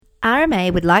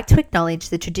RMA would like to acknowledge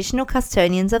the traditional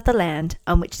custodians of the land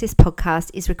on which this podcast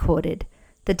is recorded,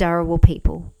 the Dharawal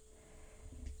people.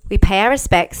 We pay our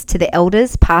respects to the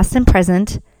elders past and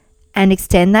present and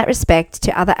extend that respect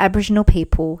to other Aboriginal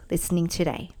people listening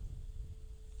today.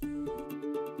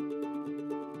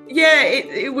 Yeah,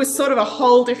 it was sort of a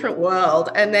whole different world.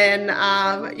 And then,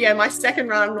 my second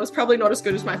run was probably not as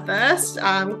good as my first.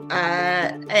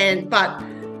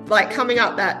 But coming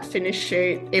up that finish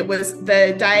chute, it was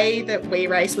the day that we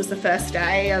raced was the first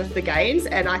day of the games.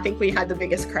 And I think we had the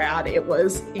biggest crowd. It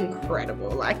was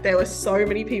incredible. There were so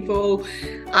many people.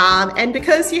 And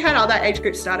because you had other age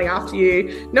groups starting after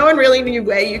you, no one really knew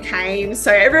where you came.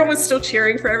 So everyone was still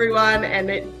cheering for everyone.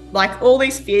 And all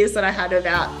these fears that I had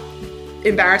about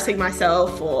embarrassing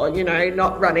myself or,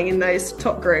 not running in those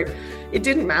top group, it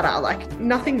didn't matter.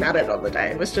 Nothing mattered on the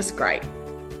day. It was just great.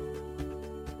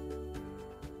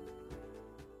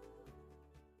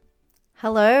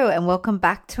 Hello and welcome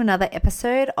back to another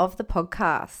episode of the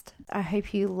podcast. I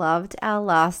hope you loved our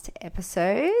last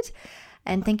episode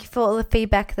and thank you for all the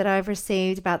feedback that I've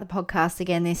received about the podcast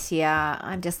again this year.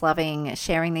 I'm just loving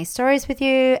sharing these stories with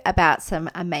you about some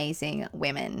amazing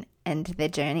women and their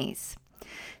journeys.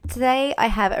 Today, I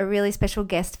have a really special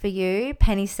guest for you,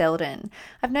 Penny Seldon.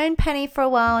 I've known Penny for a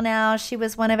while now. She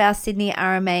was one of our Sydney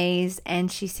RMAs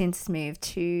and she's since moved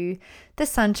to the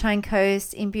Sunshine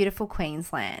Coast in beautiful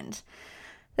Queensland.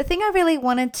 The thing I really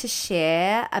wanted to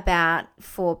share about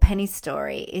for Penny's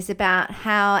story is about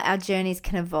how our journeys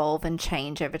can evolve and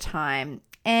change over time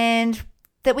and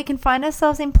that we can find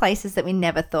ourselves in places that we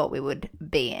never thought we would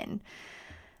be in.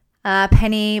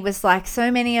 Penny was like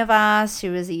so many of us. She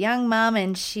was a young mum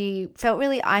and she felt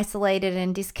really isolated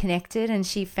and disconnected, and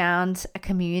she found a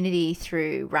community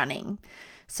through running.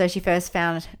 So she first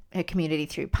found her community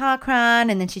through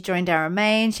parkrun, and then she joined RMA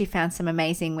and she found some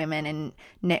amazing women and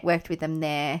networked with them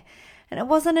there. And it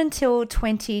wasn't until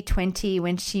 2020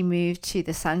 when she moved to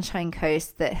the Sunshine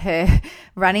Coast that her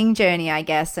running journey, I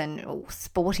guess, and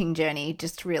sporting journey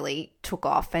just really took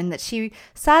off, and that she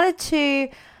started to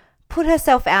put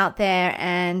herself out there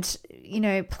and,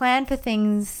 plan for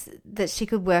things that she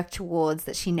could work towards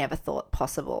that she never thought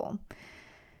possible.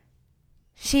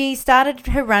 She started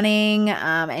her running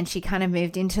and she kind of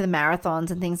moved into the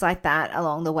marathons and things like that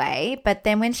along the way. But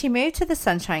then when she moved to the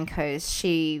Sunshine Coast,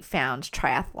 she found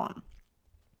triathlon.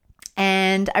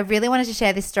 And I really wanted to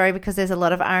share this story because there's a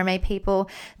lot of RMA people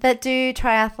that do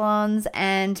triathlons,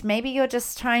 and maybe you're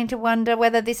just trying to wonder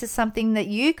whether this is something that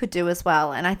you could do as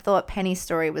well. And I thought Penny's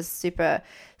story was super,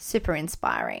 super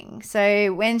inspiring.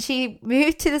 So when she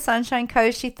moved to the Sunshine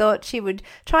Coast, she thought she would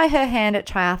try her hand at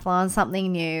triathlon,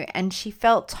 something new, and she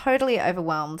felt totally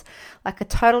overwhelmed, like a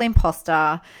total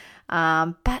imposter,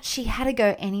 but she had to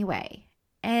go anyway.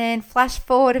 And flash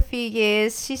forward a few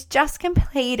years, she's just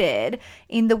competed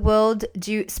in the World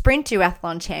Sprint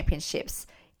Duathlon Championships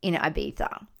in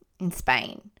Ibiza in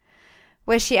Spain,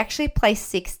 where she actually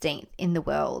placed 16th in the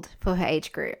world for her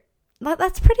age group.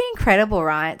 That's pretty incredible,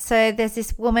 right? So there's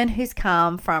this woman who's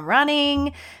come from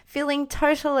running, feeling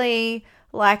totally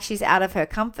like she's out of her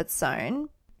comfort zone,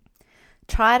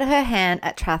 tried her hand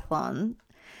at triathlon,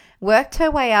 worked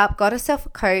her way up, got herself a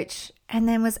coach, and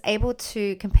then was able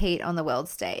to compete on the world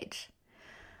stage.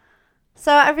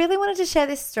 So I really wanted to share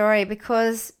this story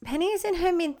because Penny is in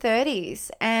her mid-30s,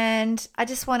 and I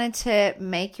just wanted to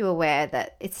make you aware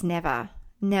that it's never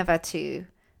too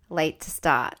late to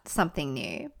start something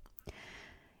new.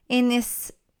 In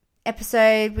this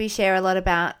episode, we share a lot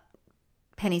about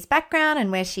Penny's background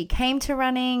and where she came to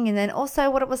running, and then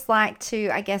also what it was like to,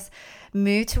 I guess,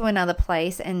 move to another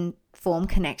place and form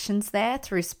connections there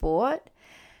through sport.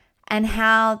 And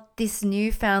how this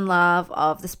newfound love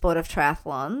of the sport of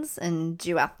triathlons and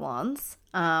duathlons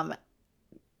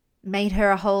made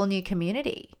her a whole new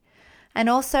community. And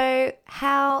also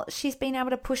how she's been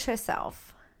able to push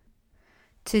herself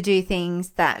to do things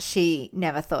that she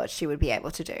never thought she would be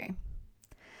able to do.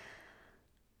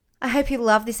 I hope you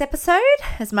love this episode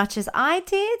as much as I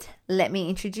did. Let me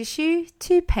introduce you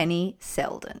to Penny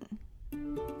Seldon.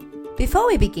 Before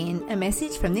we begin, a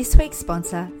message from this week's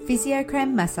sponsor,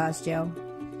 Physiocrem Massage Gel.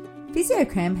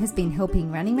 Physiocrem has been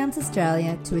helping Running Mums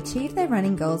Australia to achieve their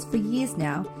running goals for years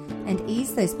now and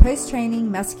ease those post-training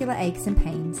muscular aches and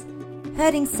pains.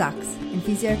 Hurting sucks, and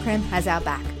Physiocrem has our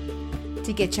back.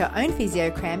 To get your own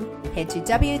Physiocrem, head to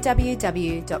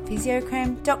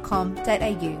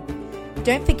www.physiocrem.com.au.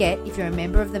 Don't forget, if you're a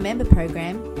member of the member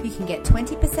program, you can get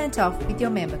 20% off with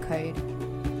your member code.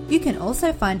 You can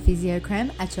also find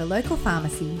Physiocrem at your local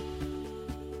pharmacy.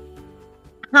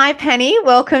 Hi, Penny.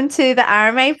 Welcome to the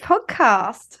RMA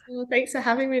Podcast. Well, thanks for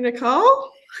having me, Nicole.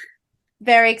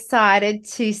 very excited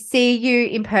to see you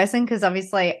in person because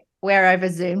obviously we're over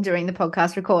Zoom doing the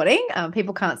podcast recording.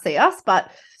 People can't see us,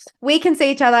 but we can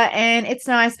see each other, and it's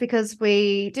nice because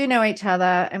we do know each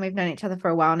other and we've known each other for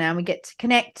a while now, and we get to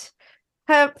connect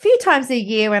a few times a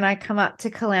year when I come up to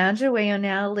Caloundra, where you're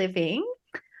now living.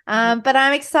 But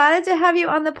I'm excited to have you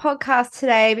on the podcast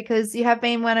today because you have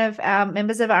been one of our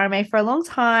members of RMA for a long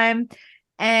time,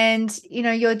 and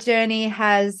your journey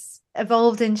has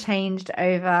evolved and changed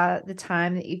over the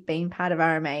time that you've been part of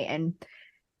RMA, and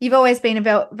you've always been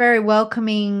a very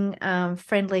welcoming,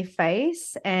 friendly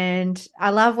face. And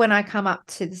I love when I come up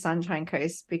to the Sunshine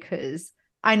Coast because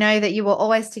I know that you will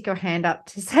always stick your hand up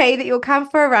to say that you'll come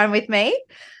for a run with me.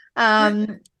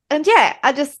 And yeah,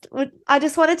 I just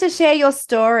wanted to share your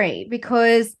story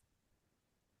because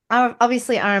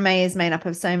obviously RMA is made up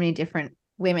of so many different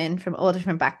women from all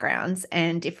different backgrounds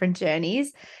and different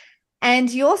journeys.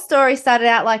 And your story started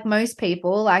out like most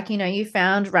people, like, you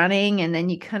found running and then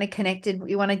you kind of connected,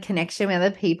 you wanted connection with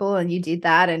other people and you did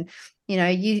that. And,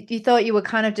 you thought you were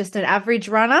kind of just an average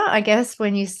runner, I guess,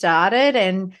 when you started.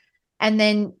 And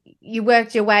then you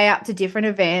worked your way up to different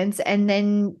events, and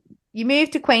then you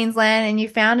moved to Queensland and you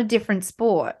found a different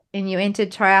sport and you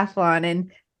entered triathlon.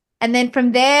 And then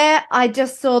from there, I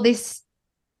just saw this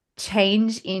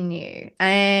change in you.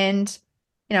 And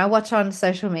I watch on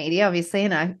social media, obviously,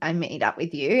 and I meet up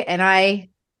with you, and I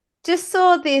just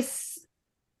saw this,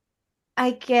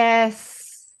 I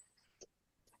guess,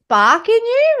 spark in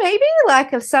you, maybe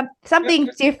like of something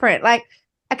different, like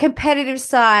a competitive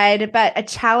side, but a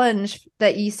challenge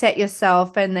that you set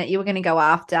yourself and that you were going to go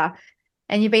after.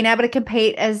 And you've been able to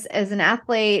compete as an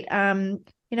athlete,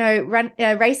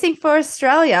 racing for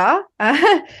Australia.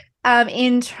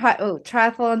 In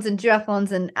triathlons and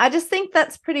duathlons, and I just think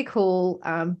that's pretty cool.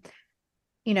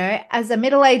 As a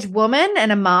middle-aged woman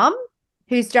and a mum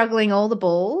who's juggling all the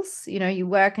balls, you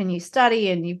work and you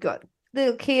study and you've got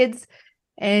little kids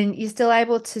and you're still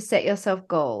able to set yourself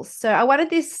goals. So I wanted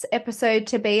this episode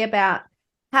to be about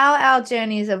how our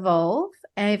journeys evolve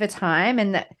over time,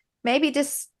 and that maybe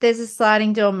just there's a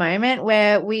sliding door moment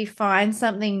where we find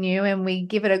something new and we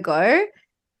give it a go.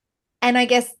 And I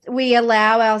guess we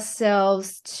allow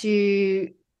ourselves to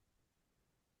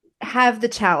have the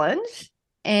challenge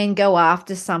and go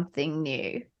after something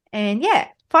new and,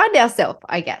 find ourselves,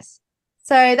 I guess.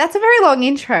 So that's a very long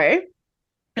intro.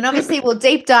 And obviously we'll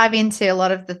deep dive into a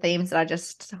lot of the themes that I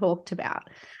just talked about.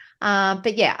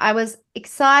 But, I was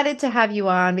excited to have you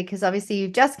on because obviously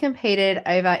you've just competed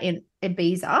over in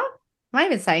Ibiza. Am I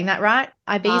even saying that right?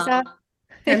 Ibiza?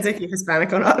 Depends if you're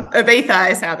Hispanic or not.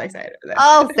 Ibiza is how they say it over there.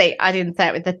 Oh, see, I didn't say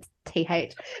it with the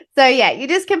TH. So, you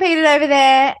just competed over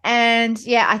there. And,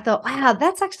 I thought, wow,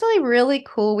 that's actually really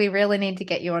cool. We really need to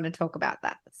get you on to talk about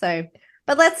that. So,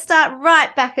 but let's start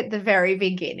right back at the very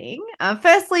beginning.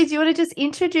 Firstly, do you want to just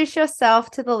introduce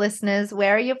yourself to the listeners?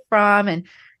 Where are you from and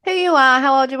who you are,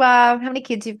 how old you are, how many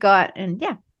kids you've got? And,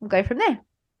 we'll go from there.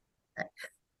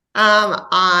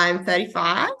 I'm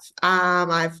 35.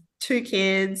 I've 2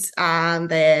 kids.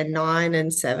 They're 9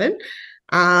 and 7.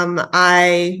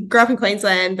 I grew up in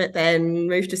Queensland, but then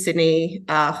moved to Sydney.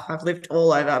 I've lived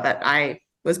all over, but I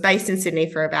was based in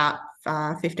Sydney for about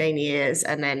 15 years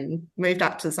and then moved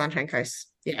up to the Sunshine Coast,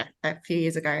 a few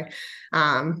years ago.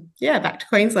 Back to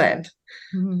Queensland.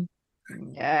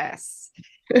 Yes.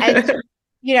 And,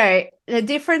 the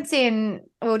difference we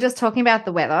were just talking about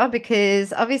the weather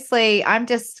because obviously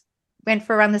went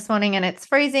for a run this morning and it's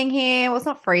freezing here. Well, it's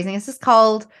not freezing. It's just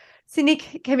cold. Sydney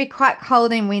can be quite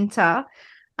cold in winter.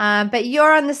 But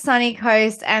you're on the sunny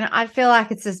coast and I feel like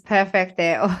it's just perfect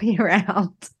there all year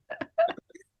round.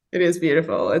 It is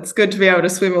beautiful. It's good to be able to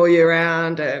swim all year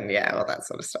round and all that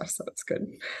sort of stuff. So it's good.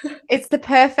 It's the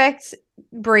perfect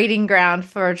breeding ground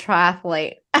for a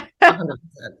triathlete. 100%.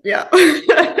 Yeah.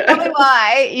 Probably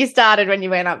why you started when you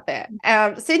went up there.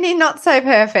 Sydney, not so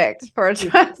perfect for a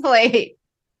triathlete.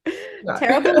 No.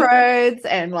 Terrible roads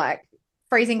and like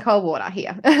freezing cold water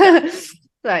here.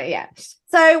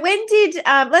 So when did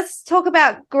let's talk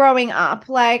about growing up.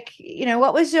 Like,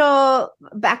 what was your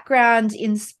background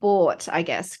in sport, I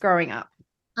guess, growing up?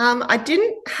 I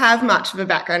didn't have much of a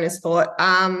background in sport.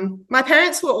 My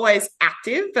parents were always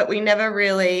active, but we never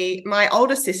really, my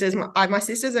older sisters, my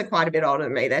sisters are quite a bit older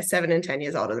than me. They're 7 and 10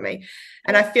 years older than me.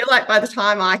 And I feel like by the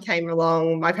time I came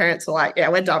along, my parents were like,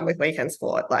 we're done with weekend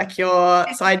sport.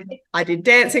 So I did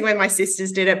dancing when my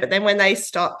sisters did it, but then when they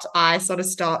stopped, I sort of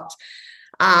stopped.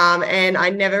 And I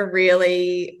never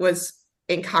really was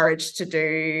encouraged to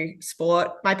do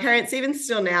sport. My parents, even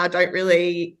still now, don't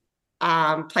really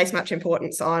place much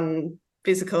importance on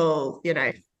physical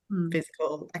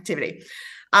activity.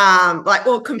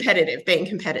 being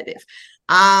competitive.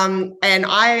 And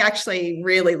I actually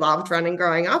really loved running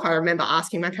growing up. I remember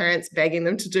asking my parents, begging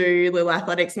them to do little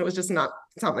athletics, and it was just not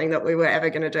something that we were ever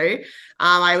going to do.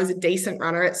 I was a decent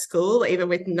runner at school, even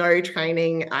with no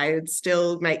training. I would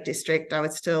still make district. I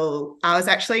was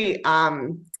actually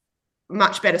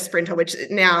much better sprinter, which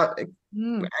now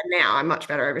I'm much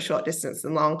better over short distance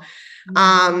than long.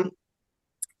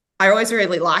 I always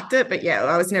really liked it, but yeah,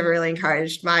 I was never really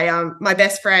encouraged. My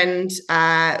best friend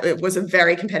was a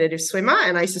very competitive swimmer,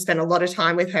 and I used to spend a lot of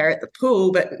time with her at the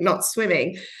pool, but not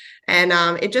swimming. And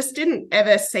it just didn't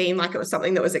ever seem like it was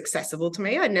something that was accessible to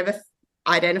me. I never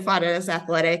identified it as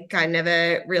athletic. I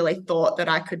never really thought that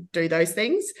I could do those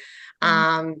things.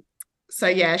 So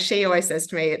yeah, she always says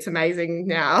to me, it's amazing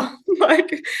now,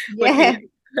 like looking at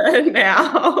her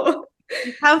now.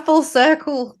 Come full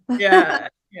circle. Yeah.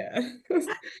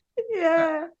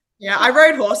 Yeah. I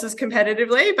rode horses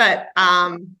competitively, but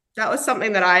that was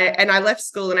something that I left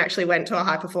school and actually went to a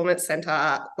high performance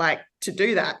center like to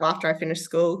do that after I finished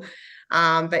school.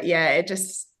 But yeah, it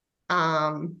just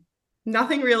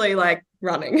nothing really like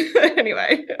running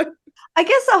anyway. I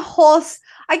guess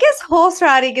horse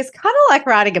riding is kind of like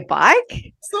riding a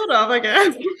bike. Sort of, I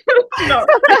guess. You got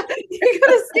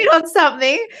to sit on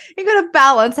something. You got to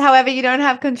balance. However, you don't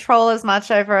have control as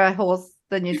much over a horse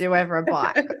than you do over a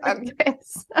bike, I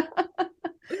guess.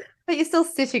 But you're still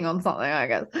sitting on something, I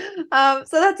guess.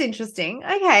 So that's interesting.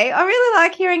 Okay. I really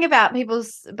like hearing about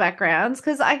people's backgrounds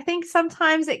because I think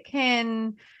sometimes it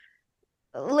can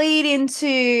lead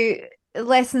into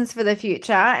lessons for the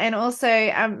future, and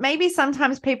also maybe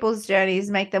sometimes people's journeys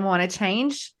make them want to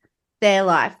change their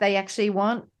life. They actually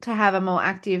want to have a more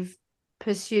active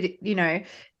pursuit,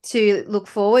 to look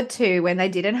forward to when they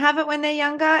didn't have it when they're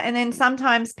younger. And then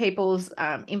sometimes people's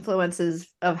influences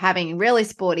of having really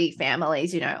sporty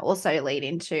families, also lead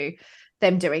into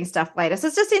them doing stuff later. So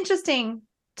it's just interesting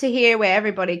to hear where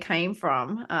everybody came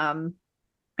from.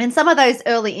 And some of those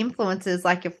early influences,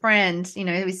 like your friend,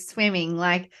 who's swimming,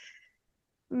 like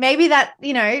maybe that,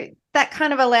 that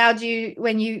kind of allowed you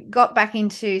when you got back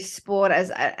into sport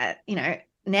as,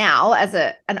 now as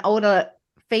an older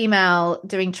female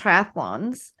doing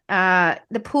triathlons,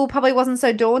 the pool probably wasn't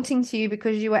so daunting to you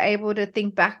because you were able to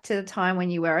think back to the time when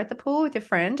you were at the pool with your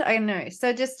friend. I know.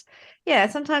 So just,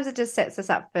 sometimes it just sets us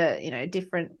up for,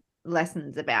 different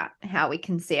lessons about how we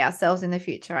can see ourselves in the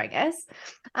future, I guess.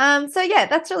 So yeah,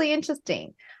 that's really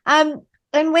interesting. And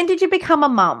when did you become a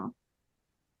mum?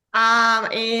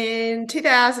 In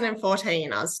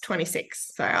 2014, I was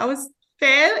 26. So I was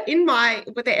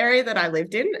with the area that I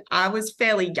lived in, I was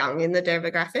fairly young in the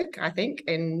demographic, I think,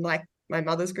 in like my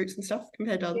mother's groups and stuff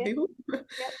compared to other people. Yep.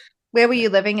 Where were you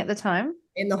living at the time?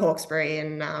 In the Hawkesbury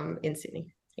in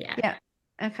Sydney. Yeah.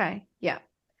 Okay. Yeah.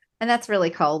 And that's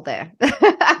really cold there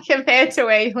compared to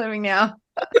where you're living now.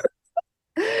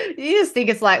 You just think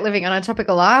it's like living on a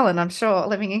tropical island, I'm sure,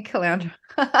 living in Caloundra.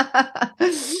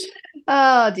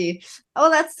 Oh, dear. Oh,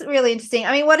 that's really interesting.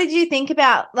 I mean, what did you think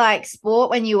about like sport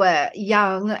when you were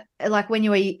young, like when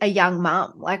you were a young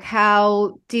mum? Like,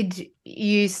 how did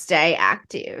you stay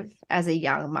active as a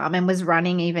young mum, and was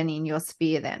running even in your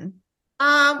sphere then?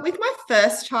 With my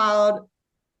first child,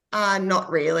 not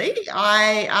really.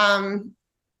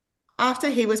 After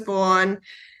he was born,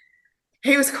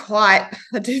 he was quite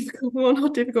a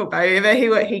not difficult baby.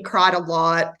 He cried a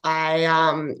lot.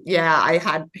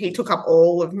 He took up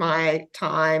all of my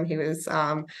time. He was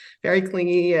very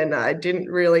clingy, and I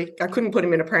couldn't put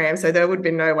him in a pram, so there would have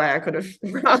been no way I could have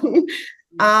run.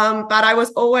 But I was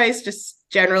always just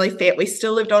generally fit. We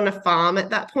still lived on a farm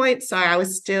at that point, so I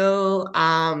was still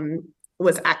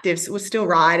was active, was still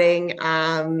riding,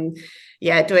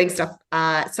 doing stuff.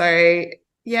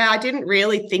 I didn't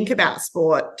really think about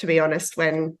sport, to be honest,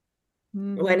 when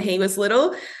he was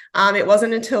little. It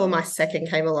wasn't until my second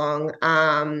came along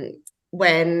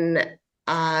when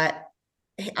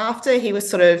after he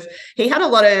was he had a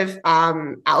lot of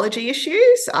allergy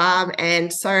issues,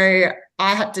 and so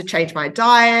I had to change my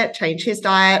diet, change his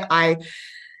diet.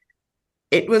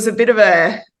 It was a bit of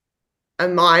a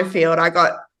minefield.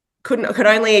 Could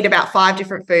only eat about 5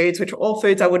 different foods, which were all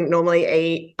foods I wouldn't normally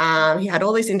eat. He had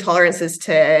all these intolerances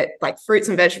to like fruits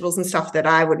and vegetables and stuff that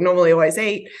I would normally always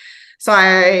eat. So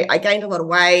I gained a lot of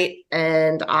weight,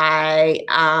 and I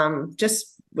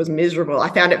just was miserable. I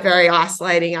found it very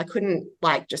isolating. I couldn't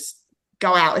like just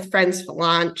go out with friends for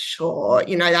lunch or,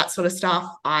 that sort of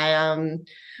stuff. I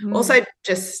also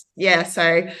just,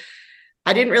 so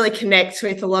I didn't really connect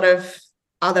with a lot of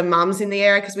other mums in the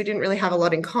area because we didn't really have a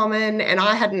lot in common. And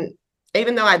I hadn't,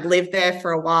 even though I'd lived there for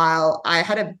a while, I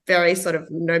had a very sort of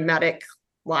nomadic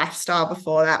lifestyle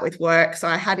before that with work, so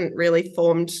I hadn't really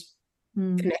formed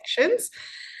connections.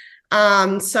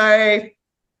 So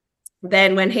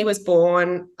then when he was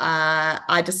born,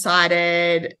 I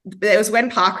decided, it was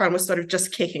when parkrun was sort of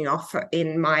just kicking off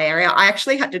in my area. I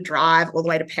actually had to drive all the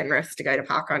way to Penrith to go to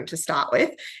parkrun to start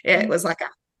with. It was like a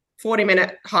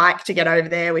 40-minute hike to get over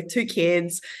there with 2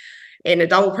 kids in a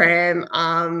double pram.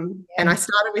 And I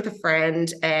started with a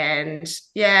friend, and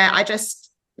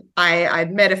I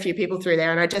met a few people through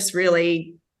there, and I just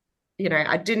really,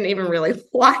 I didn't even really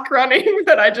like running,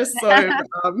 but I just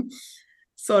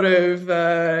sort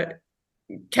of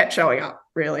kept showing up,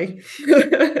 really.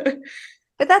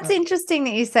 But that's interesting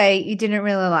that you say you didn't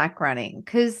really like running,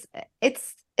 because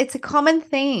it's a common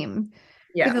theme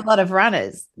with a lot of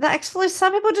runners. That actually,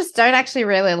 some people just don't actually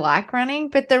really like running,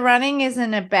 but the running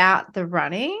isn't about the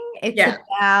running. It's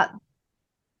about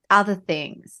other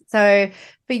things. So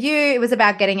for you, it was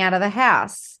about getting out of the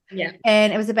house. Yeah.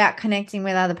 And it was about connecting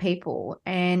with other people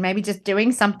and maybe just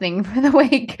doing something for the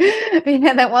week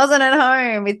that wasn't at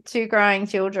home with 2 growing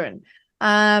children.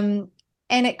 And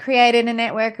it created a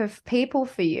network of people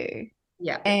for you.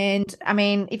 Yeah. And I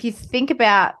mean, if you think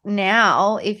about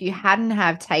now, if you hadn't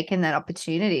have taken that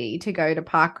opportunity to go to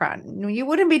parkrun, you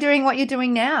wouldn't be doing what you're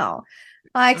doing now.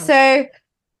 So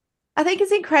I think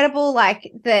it's incredible,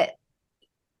 that,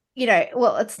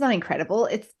 well, it's not incredible.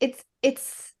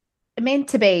 It's meant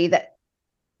to be that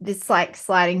this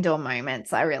sliding door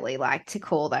moments, I really like to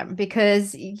call them,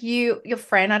 because your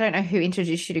friend, I don't know who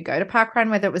introduced you to go to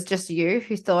parkrun, whether it was just you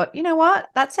who thought, you know what,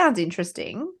 that sounds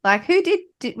interesting. Who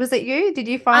did was it you? Did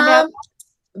you find out?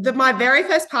 My very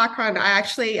first parkrun I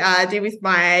actually did with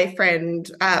my friend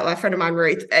of mine,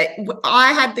 Ruth.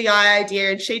 I had the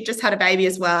idea, and she just had a baby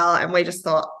as well, and we just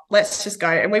thought, let's just go.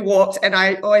 And we walked, and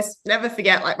I always never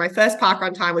forget, my first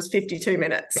parkrun time was 52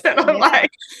 minutes. And I'm that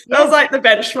was the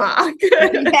benchmark.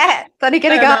 So you're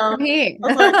going to go from here.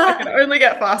 I was I can only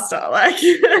get faster.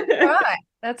 Right.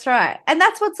 That's right. And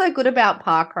that's what's so good about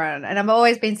parkrun. And I've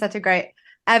always been such a great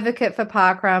advocate for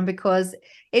parkrun, because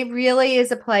it really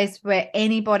is a place where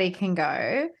anybody can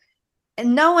go.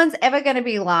 And no one's ever going to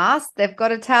be last. They've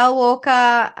got a tail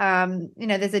walker.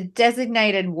 There's a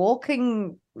designated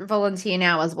walking volunteer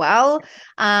now as well,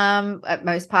 at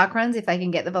most parkruns, if they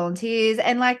can get the volunteers.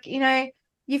 And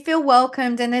you feel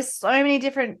welcomed, and there's so many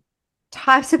different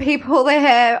types of people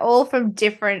there, all from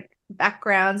different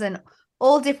backgrounds and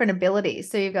all different abilities.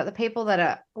 So you've got the people that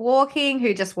are walking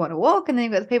who just want to walk, and then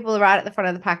you've got the people right at the front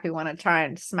of the pack who want to try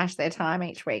and smash their time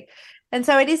each week. And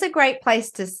so it is a great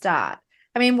place to start.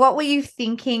 I mean, what were you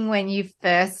thinking when you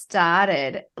first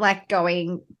started,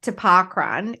 going to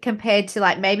parkrun, compared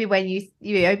to maybe when you've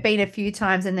been a few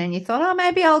times and then you thought, oh,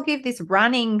 maybe I'll give this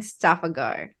running stuff a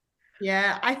go?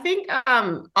 Yeah, I think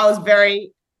I was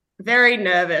very, very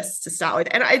nervous to start with.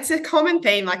 And it's a common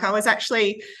theme. I was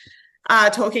actually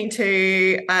talking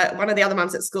to one of the other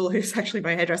mums at school, who's actually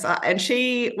my hairdresser, and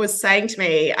she was saying to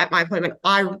me at my appointment,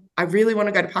 I really want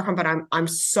to go to parkrun, but I'm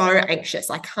so anxious.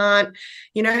 I can't,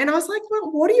 and I was like,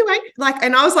 well, what are you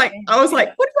and I was like, what are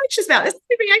you anxious about? This is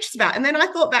what I'm anxious about. And then I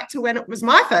thought back to when it was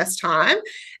my first time,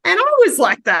 and I was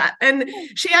like that. And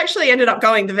she actually ended up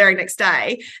going the very next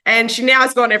day, and she now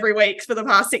has gone every week for the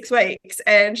past 6 weeks,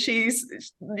 and she's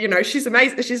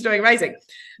amazing. She's doing amazing.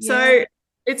 Yeah. So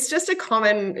it's just a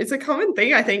common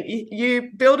thing. I think you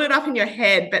build it up in your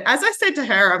head. But as I said to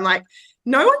her, I'm like,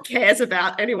 no one cares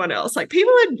about anyone else.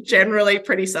 People are generally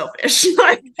pretty selfish. No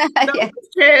one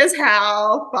cares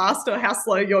how fast or how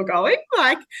slow you're going.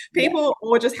 People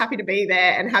are just happy to be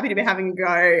there and happy to be having a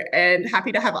go and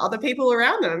happy to have other people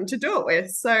around them to do it with.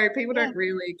 So people don't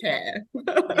really care.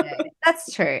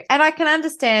 That's true. And I can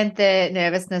understand the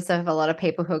nervousness of a lot of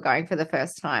people who are going for the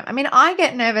first time. I mean, I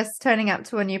get nervous turning up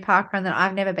to a new parkrun that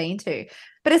I've never been to,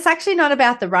 but it's actually not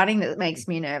about the running that makes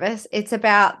me nervous. It's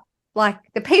about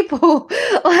the people,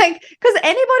 because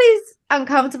anybody's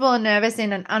uncomfortable and nervous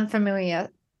in an unfamiliar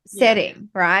setting,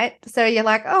 right? So you're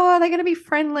like, oh, are they going to be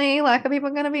friendly? Are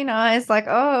people going to be nice?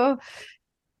 Oh,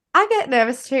 I get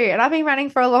nervous too. And I've been running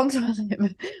for a long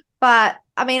time, but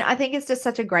I mean, I think it's just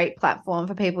such a great platform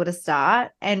for people to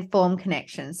start and form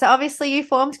connections. So obviously you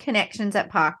formed connections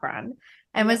at parkrun,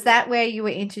 and was that where you were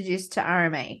introduced to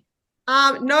RMA?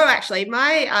 No, actually,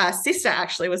 my sister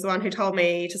actually was the one who told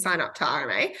me to sign up to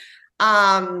RMA.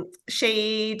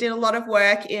 She did a lot of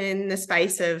work in the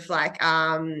space of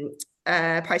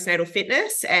postnatal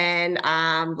fitness and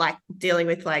dealing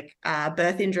with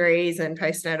birth injuries and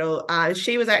postnatal.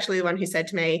 She was actually the one who said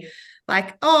to me,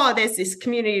 oh, there's this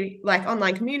community,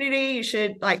 online community, you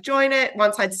should join it,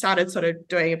 once I'd started sort of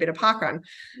doing a bit of parkrun.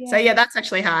 So that's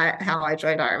actually how I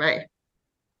joined RMA.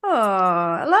 Oh,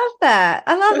 I love that.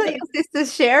 I love that your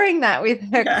sister's sharing that with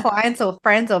her Yeah. clients or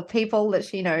friends or people that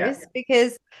she Yeah. knows,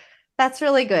 because that's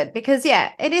really good. Because,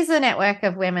 yeah, it is a network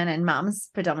of women and mums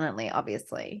predominantly,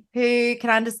 obviously, who can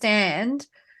understand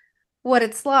what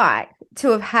it's like to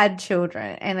have had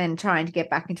children and then trying to get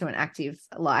back into an active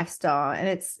lifestyle.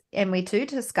 And we do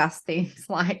discuss things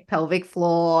like pelvic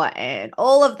floor and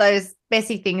all of those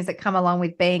messy things that come along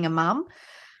with being a mum.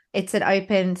 It's an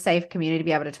open, safe community to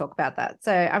be able to talk about that.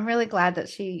 So I'm really glad that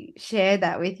she shared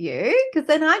that with you, because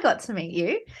then I got to meet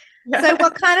you. So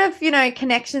what kind of,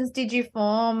 connections did you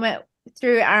form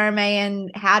through RMA,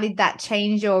 and how did that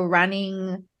change your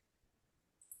running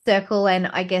circle and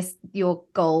I guess your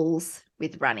goals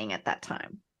with running at that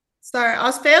time? So I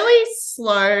was fairly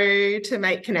slow to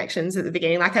make connections at the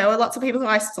beginning. Like there were lots of people who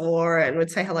I saw and would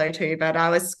say hello to, but I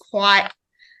was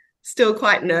still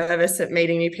quite nervous at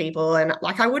meeting new people. And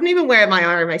like I wouldn't even wear my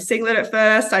RMA singlet at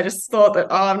first. I just thought that,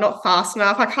 I'm not fast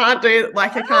enough. I can't do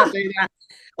that.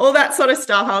 All that sort of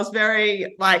stuff. I was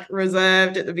very like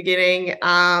reserved at the beginning.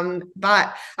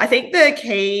 But I think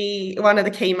one of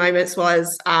the key moments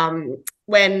was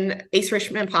when East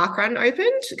Richmond Parkrun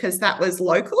opened, because that was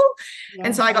local. Yeah.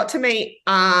 And so I got to meet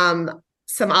some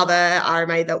other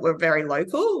RMA that were very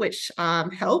local, which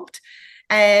helped.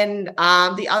 And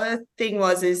the other thing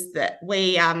is that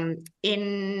we what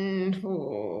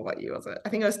year was it? I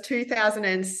think it was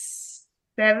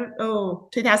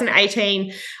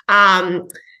 2018.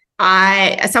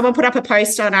 Someone put up a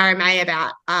post on RMA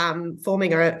about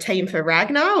forming a team for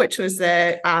Ragnar, which was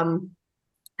like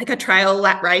a trail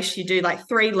lap race. You do like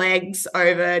 3 legs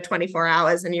over 24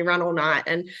 hours and you run all night,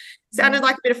 and it sounded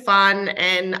like a bit of fun.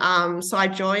 And so I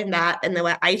joined that, and there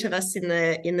were 8 of us in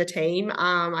the team.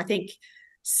 I think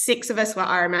 6 of us were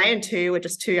RMA and 2 were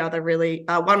just 2 other really,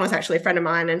 one was actually a friend of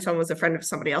mine and someone was a friend of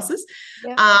somebody else's.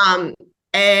 Yeah.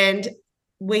 And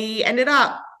we ended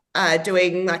up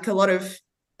doing like a lot of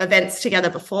events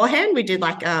together beforehand. We did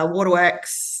like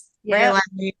waterworks relay,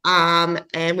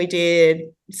 and we did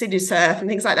Sydney surf and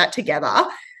things like that together,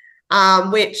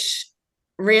 which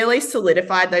really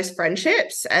solidified those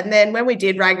friendships. And then when we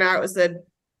did Ragnar,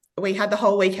 we had the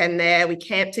whole weekend there. We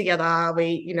camped together.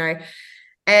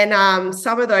 And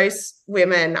some of those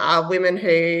women are women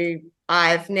who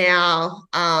I've now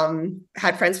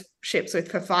had friendships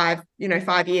with for 5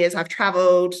 years. I've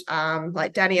traveled,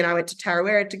 like Danny and I went to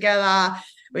Tarawera together.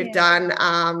 We've done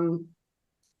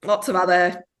lots of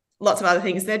other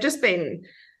things. They've just been,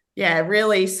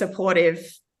 really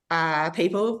supportive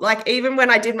people. Like even when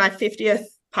I did my 50th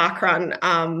parkrun,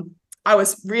 I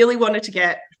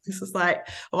this was like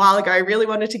a while ago, really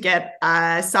wanted to get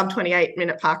a sub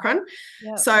 28-minute parkrun.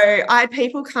 Yep. So I had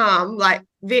people come, like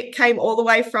Vic came all the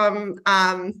way from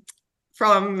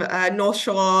North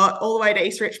Shore all the way to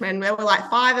East Richmond. There were like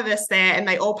 5 of us there, and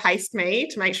they all paced me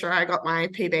to make sure I got my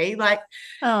PB. Like,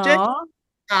 just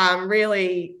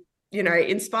really,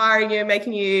 inspiring you,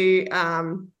 making you,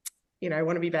 want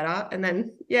to be better. And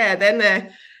then,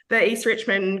 then the East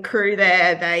Richmond crew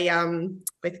there, they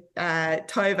with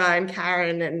Tova and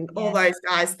Karen and all those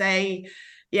guys, they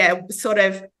sort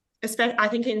of, especially I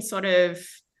think in sort of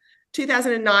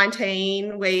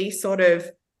 2019, we sort of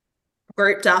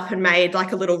grouped up and made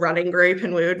like a little running group,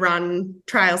 and we would run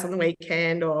trails on the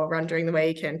weekend or run during the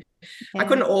week. And I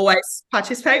couldn't always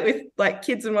participate with like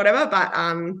kids and whatever, but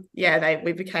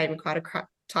we became quite a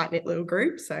tight-knit little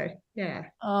group. So yeah.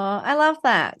 Oh, I love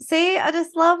that. See, I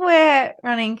just love where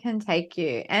running can take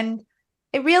you. And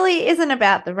it really isn't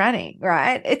about the running,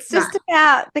 right? It's just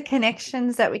about the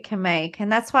connections that we can make. And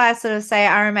that's why I sort of say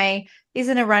RMA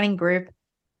isn't a running group.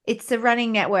 It's a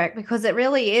running network, because it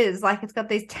really is like it's got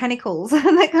these tentacles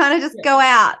that kind of just go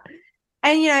out.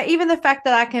 And, even the fact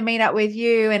that I can meet up with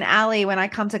you and Ali when I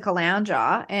come to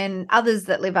Caloundra, and others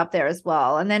that live up there as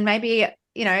well. And then maybe,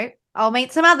 I'll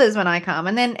meet some others when I come.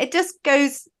 And then it just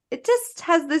has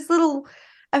this little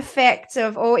effect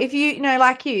of, or if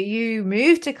like you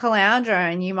moved to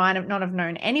Caloundra and you might not have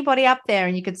known anybody up there,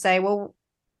 and you could say, well,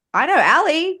 I know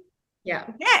Ali. Yeah.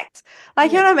 Connect.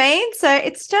 Like, you know what I mean? So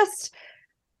it's just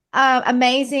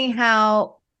amazing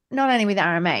how not only with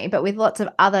RMA, but with lots of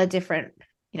other different,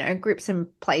 groups and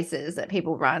places that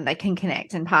people run, they can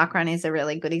connect. And parkrun is a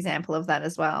really good example of that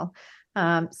as well.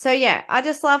 I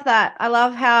just love that. I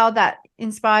love how that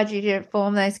inspired you to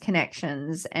form those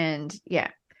connections, and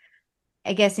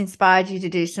I guess inspired you to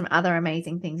do some other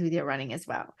amazing things with your running as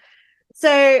well.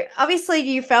 So obviously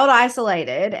you felt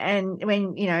isolated, and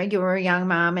when, you were a young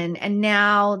mom, and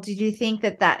now did you think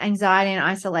that anxiety and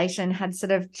isolation had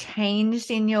sort of changed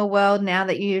in your world now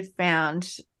that you've found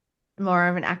more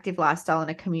of an active lifestyle and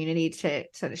a community to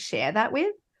sort of share that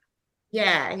with?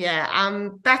 Yeah.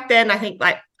 Back then, I think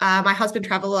like my husband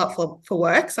traveled a lot for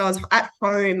work, so I was at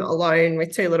home alone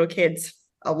with two little kids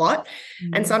a lot,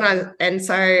 and Mm.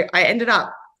 so I ended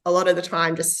up a lot of the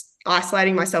time just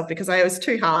isolating myself because I was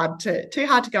too hard to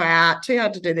go out, too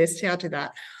hard to do this, too hard to do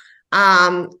that.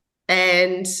 Um,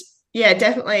 and yeah,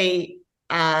 definitely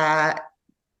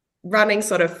running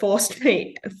sort of forced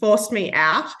me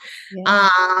out.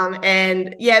 Yeah.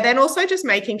 And yeah, then also just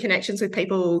making connections with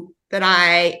people that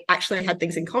I actually had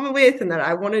things in common with and that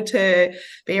I wanted to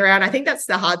be around. I think that's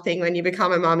the hard thing when you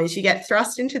become a mum is you get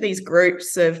thrust into these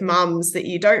groups of mums that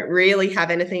you don't really have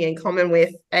anything in common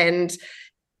with. And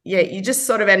yeah, you just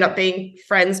sort of end up being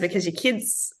friends because your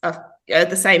kids are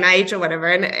the same age or whatever.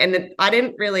 And I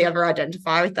didn't really ever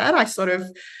identify with that. I sort of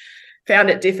found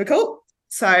it difficult.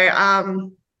 So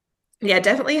yeah,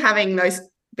 definitely having those,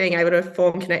 being able to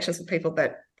form connections with people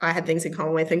that I had things in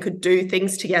common with and could do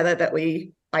things together that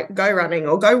we like go running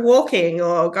or go walking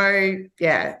or go,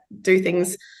 yeah, do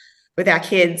things with our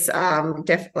kids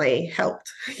definitely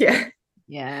helped. Yeah.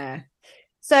 Yeah.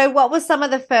 So what was some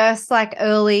of the first like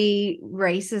early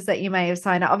races that you may have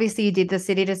signed up? Obviously you did the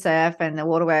City to Surf and the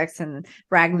Waterworks and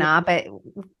Ragnar, but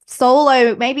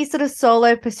solo, maybe sort of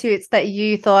solo pursuits that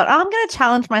you thought, oh, I'm going to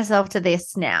challenge myself to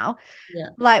this now. Yeah.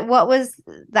 Like what was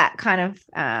that kind of,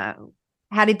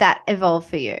 how did that evolve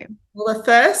for you? Well, the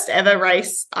first ever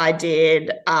race I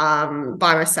did by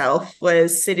myself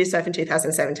was City Surf in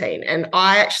 2017. And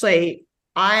I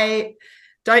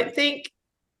don't think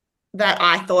that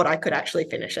I thought I could actually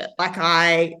finish it. Like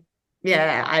I'd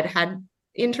had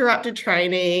interrupted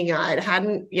training.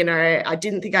 I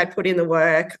didn't think I'd put in the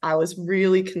work. I was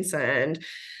really concerned.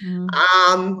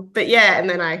 But yeah, and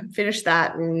then I finished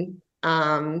that and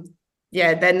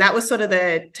yeah, then that was sort of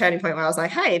the turning point where I was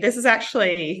like, hey,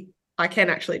 I can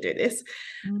actually do this.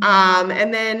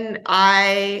 And then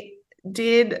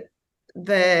did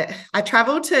I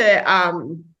traveled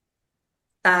to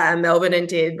Melbourne and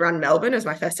did run Melbourne as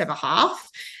my first ever half.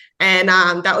 And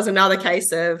that was another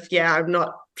case of, yeah, I'm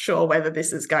not sure whether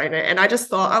this is going to. And I just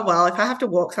thought, oh, well, if I have to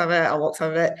walk some of it, I'll walk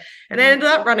some of it. And I ended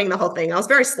up running the whole thing. I was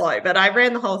very slow, but I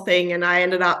ran the whole thing and I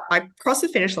crossed the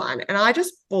finish line and I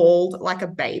just bawled like a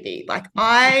baby. Like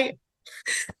I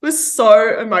was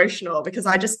so emotional because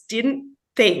I just didn't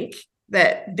think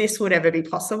that this would ever be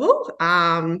possible.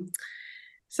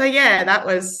 So yeah, that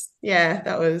was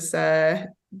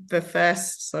the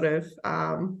first sort of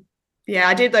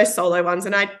I did those solo ones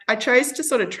and I chose to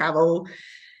sort of travel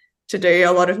to do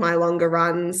a lot of my longer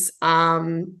runs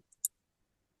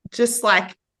just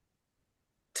like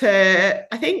to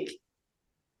I think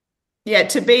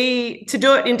to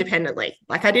do it independently.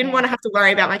 Like I didn't want to have to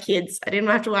worry about my kids. I didn't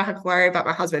have to worry about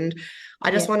my husband.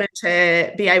 I just wanted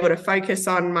to be able to focus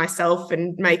on myself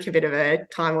and make a bit of a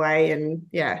time away and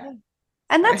And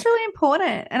that's really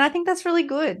important. And I think that's really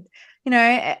good. You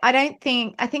know, I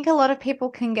think a lot of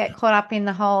people can get caught up in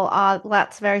the whole, oh,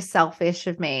 that's very selfish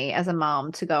of me as a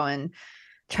mom to go and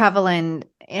travel and,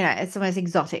 you know, it's almost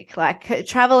exotic, like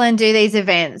travel and do these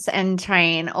events and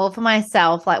train all for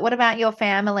myself. Like, what about your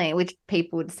family, which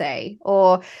people would say,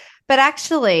 but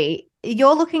actually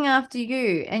you're looking after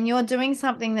you and you're doing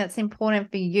something that's important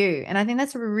for you. And I think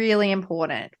that's really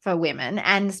important for women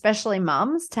and especially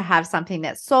mums to have something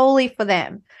that's solely for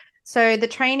them. So the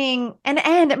training and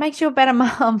it makes you a better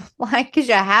mum, like, because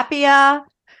you're happier.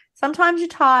 Sometimes you're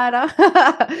tireder.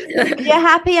 You're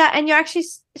happier and you're actually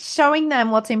showing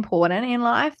them what's important in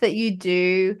life, that you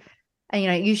do. And, you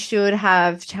know, you should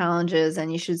have challenges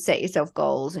and you should set yourself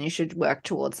goals and you should work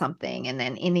towards something. And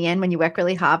then in the end, when you work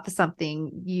really hard for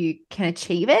something, you can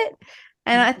achieve it.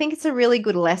 And I think it's a really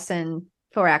good lesson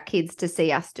for our kids to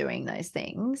see us doing those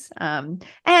things. And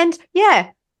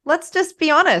yeah, let's just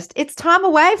be honest. It's time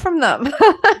away from them.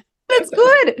 It's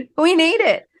good. We need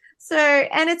it. So,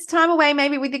 and it's time away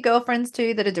maybe with your girlfriends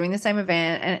too that are doing the same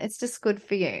event. And it's just good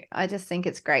for you. I just think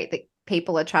it's great that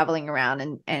people are traveling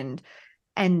around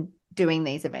and doing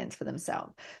these events for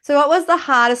themselves. So what was the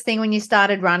hardest thing when you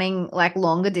started running like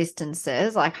longer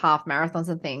distances, like half marathons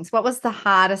and things? What was the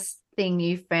hardest thing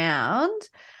you found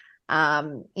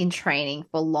in training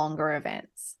for longer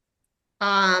events?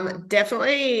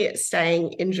 Definitely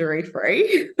staying injury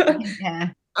free. Yeah.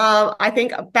 I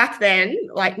think back then,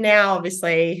 like now,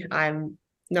 obviously I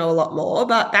know a lot more,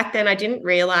 but back then I didn't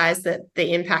realize that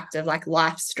the impact of like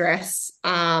life stress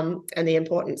and the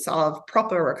importance of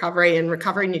proper recovery and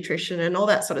recovery nutrition and all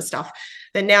that sort of stuff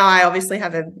that now I obviously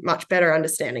have a much better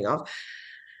understanding of.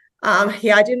 I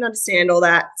didn't understand all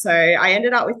that. So I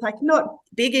ended up with like not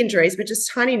big injuries, but just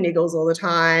tiny niggles all the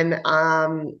time.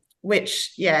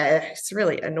 which, yeah, it's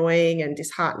really annoying and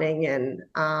disheartening and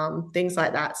things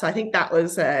like that. So I think that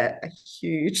was a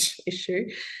huge issue.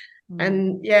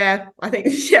 And yeah, I think,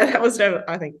 yeah,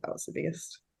 I think that was the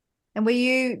biggest. And were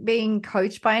you being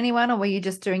coached by anyone, or were you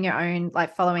just doing your own,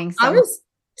 like following I some? was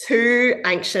too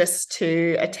anxious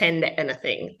to attend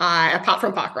anything. Apart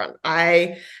from parkrun,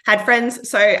 I had friends.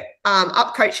 So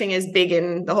up coaching is big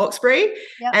in the Hawkesbury,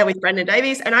 and with Brendan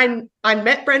Davies. And I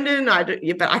met Brendan,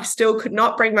 but I still could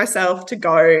not bring myself to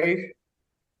go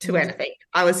to anything.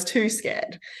 I was too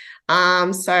scared.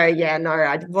 So yeah, no,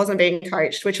 I wasn't being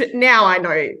coached, which now I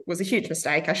know was a huge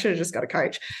mistake. I should have just got a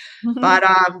coach. But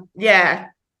yeah,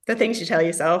 the things you tell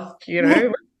yourself, you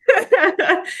know.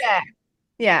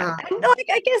 Yeah. And like,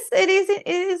 I guess it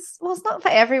is, well, it's not for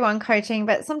everyone coaching,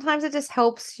 but sometimes it just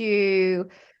helps you,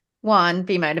 one,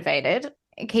 be motivated,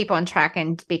 keep on track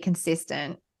and be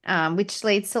consistent, which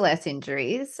leads to less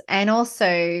injuries. And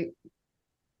also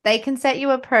they can set you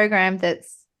a program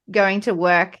that's going to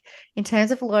work in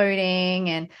terms of loading,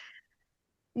 and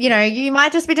you know, you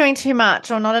might just be doing too much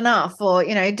or not enough, or,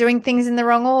 you know, doing things in the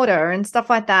wrong order and stuff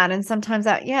like that. And sometimes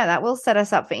that will set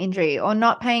us up for injury, or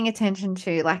not paying attention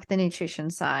to like the nutrition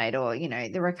side, or, you know,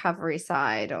 the recovery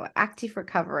side, or active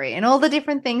recovery, and all the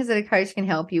different things that a coach can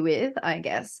help you with, I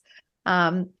guess.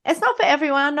 It's not for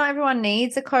everyone. Not everyone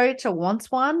needs a coach or wants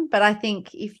one. But I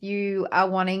think if you are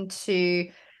wanting to,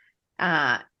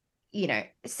 you know,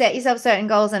 set yourself certain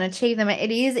goals and achieve them,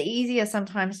 it is easier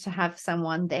sometimes to have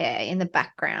someone there in the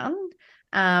background.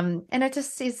 And it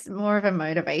just is more of a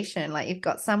motivation. Like, you've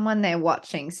got someone there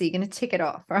watching, so you're going to tick it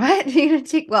off, right? You're going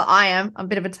to tick. Well, I'm a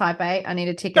bit of a type A. I need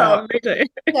to tick it off. Me too.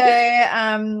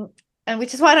 So, and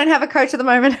which is why I don't have a coach at the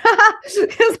moment,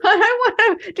 because I don't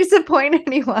want to disappoint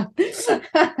anyone.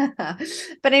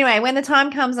 But anyway, when the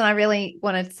time comes and I really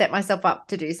want to set myself up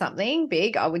to do something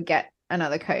big, I would get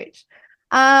another coach.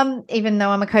 Even though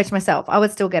I'm a coach myself, I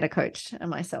would still get a coach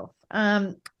myself.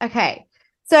 Okay.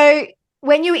 So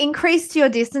when you increased your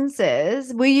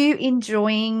distances, were you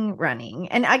enjoying running?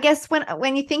 And I guess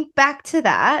when you think back to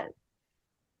that,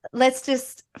 let's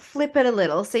just flip it a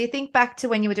little. So you think back to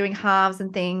when you were doing halves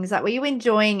and things, like, were you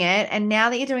enjoying it? And now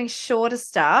that you're doing shorter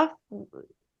stuff,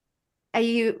 were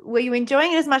you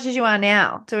enjoying it as much as you are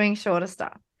now doing shorter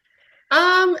stuff?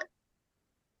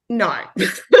 No.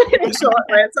 Short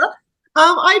answer.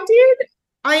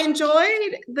 I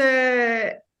enjoyed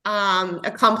the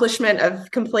accomplishment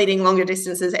of completing longer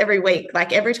distances every week.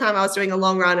 Like, every time I was doing a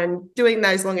long run and doing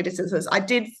those longer distances, I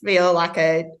did feel like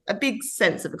a big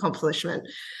sense of accomplishment.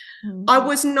 I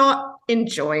was not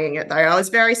enjoying it though. I was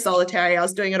very solitary. I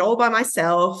was doing it all by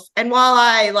myself. And while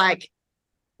I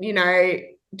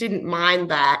didn't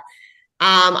mind that,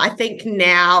 I think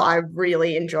now I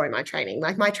really enjoy my training.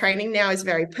 Like, my training now is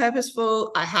very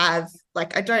purposeful. I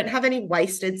don't have any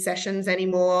wasted sessions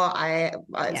anymore.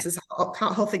 It's just,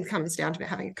 whole thing comes down to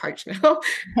having a coach now.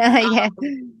 Yeah.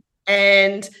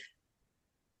 And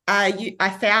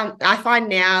I find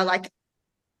now, like,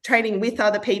 training with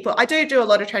other people. I do a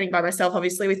lot of training by myself,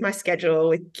 obviously, with my schedule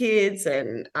with kids,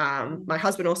 and my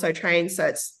husband also trains, so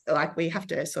it's like we have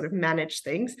to sort of manage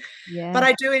things. Yeah. But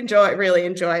I do really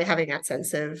enjoy having that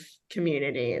sense of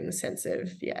community and the sense of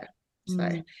So,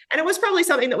 and it was probably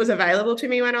something that was available to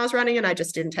me when I was running, and I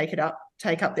just didn't take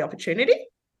up the opportunity.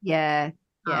 Yeah.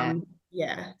 So, and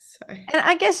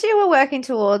I guess you were working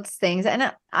towards things, and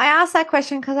I asked that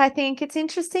question because I think it's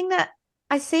interesting that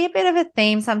I see a bit of a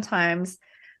theme sometimes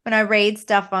when I read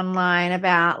stuff online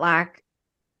about, like,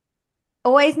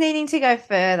 always needing to go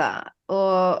further,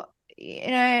 or, you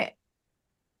know,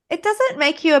 it doesn't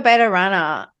make you a better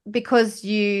runner because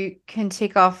you can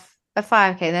tick off a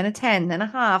 5K, then a 10, then a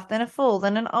half, then a full,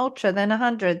 then an ultra, then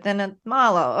 100, then a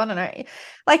mile. I don't know.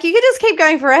 Like, you could just keep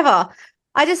going forever.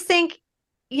 I just think,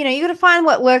 you know, you got to find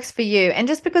what works for you. And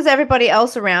just because everybody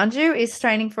else around you is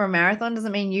training for a marathon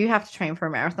doesn't mean you have to train for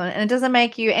a marathon. And it doesn't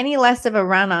make you any less of a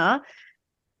runner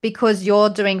because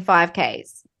you're doing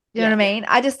 5Ks. You know what I mean?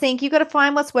 I just think you got to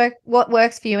find what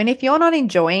works for you. And if you're not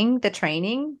enjoying the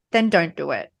training, then don't do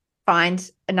it. Find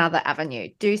another avenue.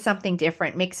 Do something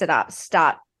different. Mix it up.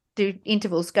 Do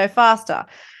intervals. Go faster.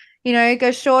 You know,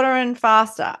 go shorter and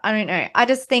faster. I don't know. I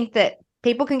just think that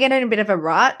people can get in a bit of a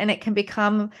rut and it can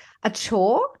become a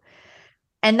chore.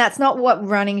 And that's not what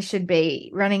running should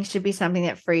be. Running should be something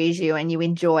that frees you and you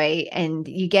enjoy, and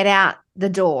you get out the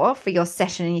door for your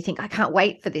session and you think, I can't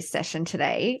wait for this session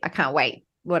today. I can't wait.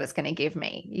 what it's going to give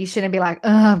me. You shouldn't be like, oh,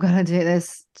 I'm going to do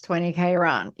this 20K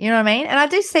run. You know what I mean? And I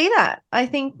do see that. I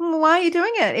think, why are you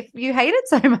doing it if you hate it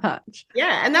so much?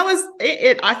 Yeah. And that was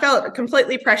it. I felt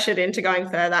completely pressured into going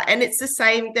further. And it's the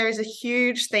same. There is a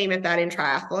huge theme of that in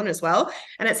triathlon as well.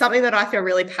 And it's something that I feel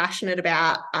really passionate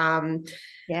about,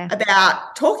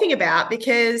 about talking about,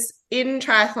 because in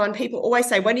triathlon, people always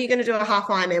say, when are you going to do a half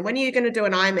Ironman? When are you going to do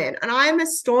an Ironman? And I'm a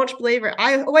staunch believer.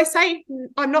 I always say,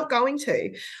 I'm not going to.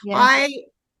 Yeah.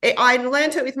 I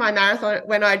learned it with my marathon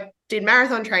when I did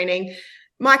marathon training.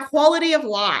 My quality of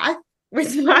life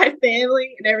with my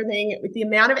family and everything, with the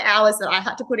amount of hours that I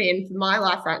had to put in for my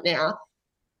life right now,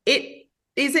 it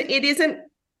isn't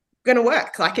going to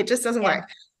work. Like, it just doesn't work.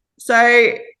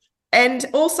 So, and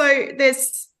also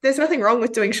there's nothing wrong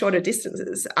with doing shorter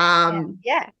distances.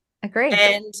 Agree.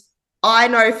 And I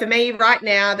know for me right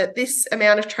now that this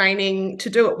amount of training to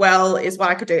do it well is what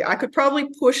I could do. I could probably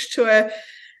push to a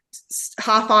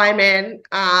half Ironman,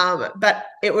 but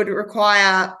it would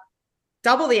require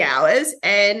double the hours.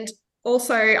 And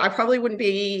also I probably wouldn't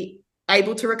be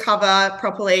able to recover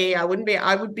properly. I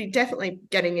would be definitely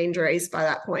getting injuries by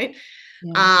that point.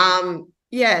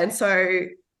 And so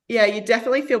you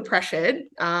definitely feel pressured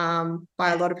by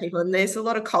a lot of people. And there's a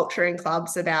lot of culture in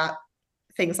clubs about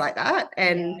things like that.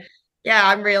 And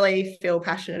I really feel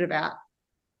passionate about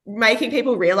making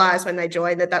people realize when they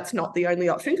join that that's not the only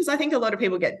option, because I think a lot of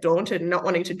people get daunted and not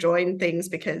wanting to join things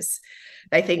because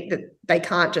they think that they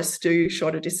can't just do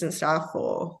shorter distance stuff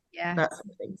or that sort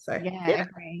of thing. So I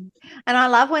agree. And I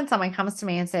love when someone comes to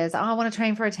me and says, oh, I want to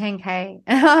train for a 10K.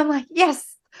 And I'm like,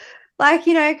 yes. Like,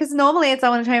 you know, because normally it's I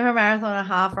want to train for a marathon, a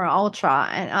half, or an ultra.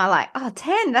 And I like,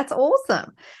 10, that's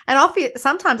awesome. And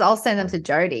sometimes I'll send them to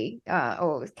Jody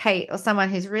or Kate or someone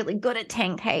who's really good at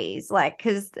 10Ks, like,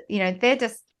 because, you know, they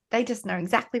just know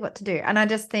exactly what to do. And I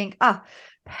just think,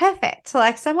 perfect.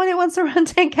 Like, someone who wants to run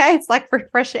 10K, it's like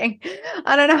refreshing.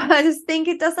 I don't know. I just think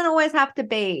it doesn't always have to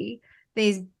be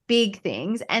these big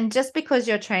things. And just because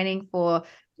you're training for,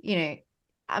 you know,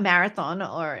 a marathon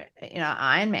or, you know,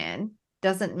 Ironman,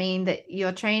 doesn't mean that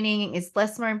your training is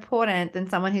less more important than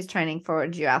someone who's training for a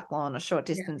duathlon or short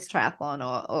distance triathlon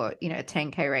or, you know, a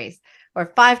 10K race or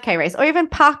a 5K race or even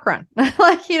park run.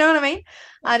 Like, you know what I mean?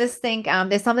 I just think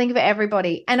there's something for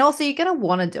everybody. And also you're going to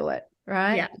want to do it,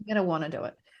 right? Yeah. You're going to want to do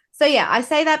it. So I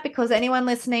say that because anyone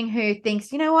listening who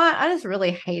thinks, you know what, I'm just really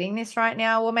hating this right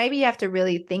now. Well, maybe you have to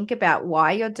really think about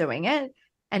why you're doing it,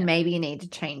 and maybe you need to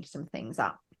change some things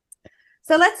up.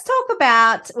 So let's talk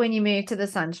about when you moved to the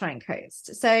Sunshine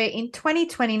Coast. So in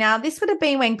 2020, now this would have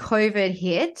been when COVID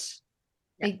hit,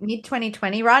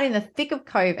 mid-2020, right in the thick of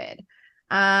COVID.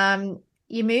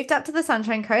 You moved up to the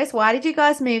Sunshine Coast. Why did you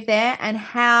guys move there? And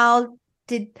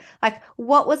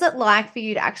what was it like for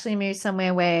you to actually move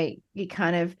somewhere where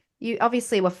you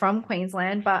obviously were from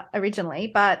Queensland, but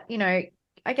you know,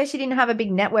 I guess you didn't have a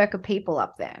big network of people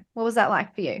up there. What was that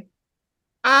like for you?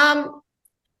 Well,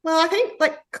 I think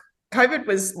COVID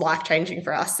was life-changing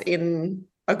for us in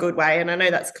a good way. And I know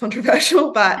that's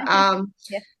controversial, but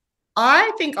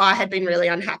I think I had been really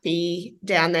unhappy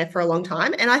down there for a long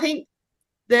time. And I think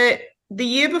that the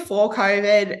year before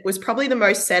COVID was probably the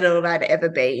most settled I'd ever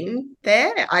been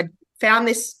there. I'd found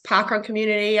this parkrun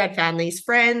community. I'd found these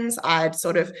friends. I'd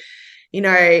sort of, you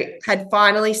know, had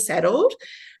finally settled.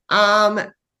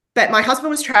 But my husband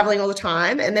was traveling all the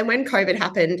time. And then when COVID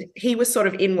happened, he was sort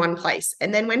of in one place.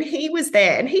 And then when he was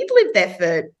there, and he'd lived there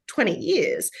for 20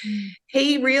 years,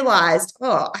 he realized,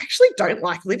 I actually don't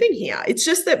like living here. It's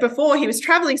just that before he was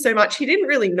traveling so much, he didn't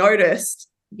really notice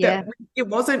that it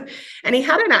wasn't. And he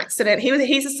had an accident.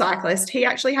 He's a cyclist. He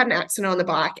actually had an accident on the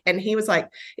bike. And he was like,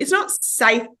 it's not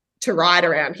safe to ride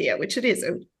around here, which it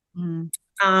isn't.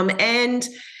 And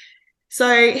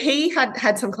so he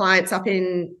had some clients up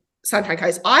in Sunshine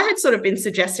Coast. I had sort of been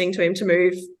suggesting to him to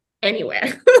move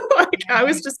anywhere. I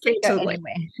was just keen to leave.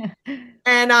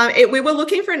 And we were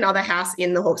looking for another house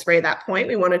in the Hawkesbury at that point.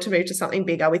 We wanted to move to something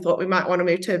bigger. We thought we might want to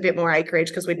move to a bit more acreage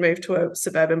because we'd moved to a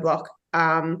suburban block.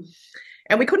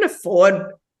 And we couldn't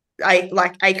afford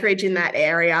acreage in that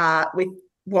area with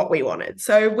what we wanted.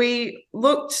 So we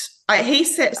looked, he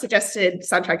suggested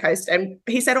Sunshine Coast, and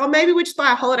he said, maybe we just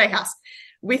buy a holiday house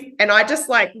and I just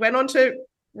went on to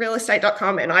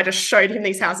realestate.com and I just showed him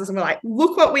these houses and we're like,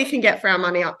 look what we can get for our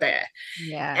money up there.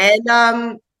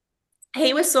 And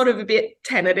he was sort of a bit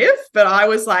tentative, but I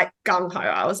was like gung-ho.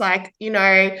 I was like, you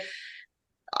know,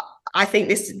 I think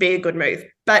this would be a good move.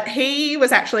 But he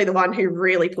was actually the one who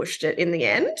really pushed it in the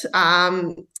end.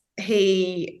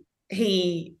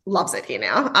 He loves it here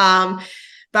now.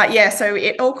 But yeah, so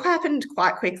it all happened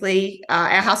quite quickly.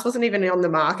 Our house wasn't even on the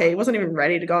market. It wasn't even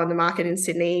ready to go on the market in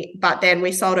Sydney. But then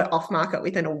we sold it off market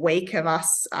within a week of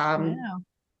us Wow.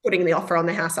 putting the offer on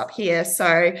the house up here.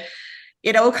 So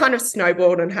it all kind of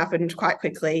snowballed and happened quite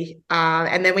quickly.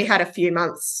 And then we had a few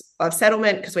months of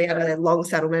settlement because we had a long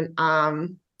settlement.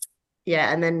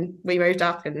 Yeah, and then we moved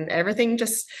up and everything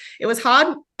just, it was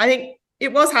hard. I think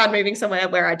it was hard moving somewhere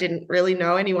where I didn't really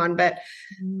know anyone, but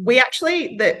we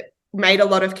actually made a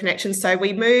lot of connections. So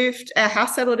we moved, our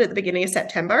house settled at the beginning of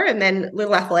September, and then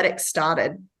Little Athletics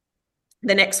started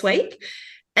the next week.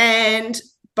 And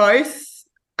both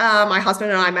my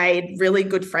husband and I made really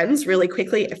good friends really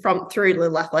quickly through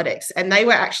Little Athletics. And they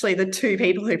were actually the two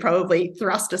people who probably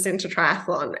thrust us into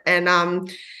triathlon.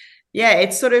 And yeah,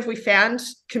 it's sort of, we found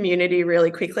community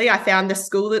really quickly. I found the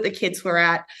school that the kids were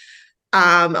at,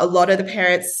 a lot of the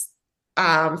parents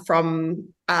from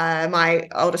my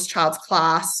oldest child's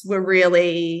class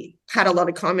had a lot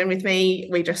of common with me.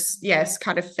 We just, yes,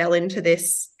 kind of fell into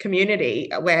this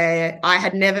community where I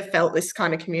had never felt this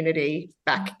kind of community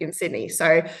back in Sydney.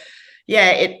 So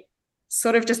yeah, it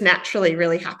sort of just naturally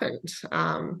really happened.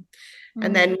 And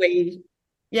then we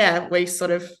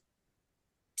sort of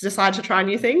decide to try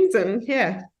new things, and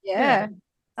yeah,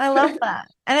 I love that.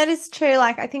 And it is true,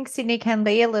 like I think Sydney can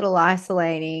be a little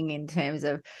isolating in terms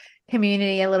of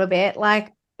community a little bit.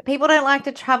 Like people don't like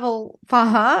to travel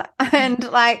far, and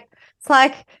like it's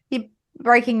like you're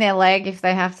breaking their leg if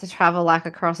they have to travel like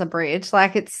across a bridge.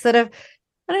 Like it's sort of,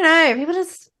 I don't know,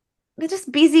 they're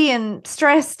just busy and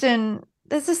stressed, and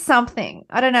there's just something,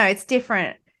 I don't know, it's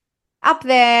different up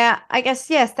there. I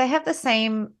guess yes, they have the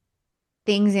same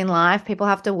things in life. People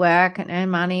have to work and earn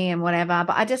money and whatever,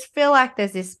 but I just feel like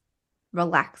there's this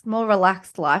more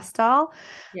relaxed lifestyle.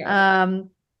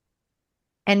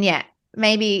 And yeah,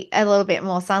 maybe a little bit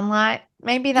more sunlight,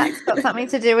 maybe that's got something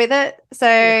to do with it.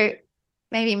 So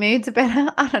maybe moods are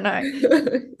better, I don't know.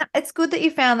 It's good that you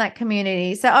found that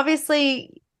community. So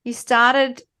obviously you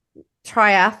started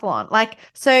triathlon, like,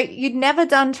 so you'd never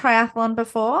done triathlon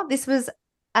before. This was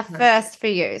a first for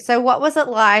you. So what was it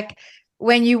like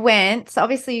when you went? So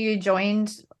obviously you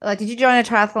joined, like, did you join a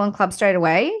triathlon club straight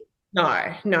away? No.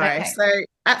 Okay. So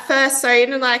at first,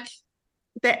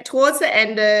 towards the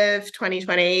end of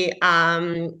 2020,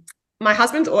 my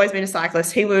husband's always been a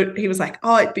cyclist. He was like,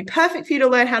 oh, it'd be perfect for you to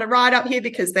learn how to ride up here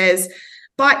because there's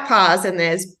bike paths and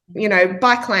there's,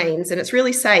 bike lanes and it's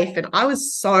really safe. And I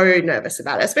was so nervous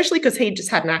about it, especially because he just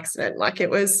had an accident. Like it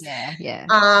was,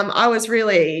 I was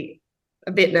really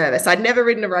a bit nervous. I'd never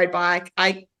ridden a road bike.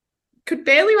 I could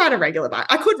barely ride a regular bike.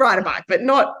 I could ride a bike, but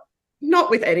not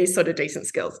with any sort of decent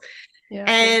skills.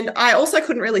 And I also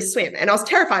couldn't really swim, and I was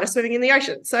terrified of swimming in the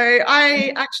ocean. So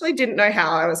I actually didn't know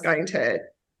how I was going to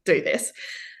do this.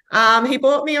 He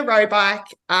bought me a road bike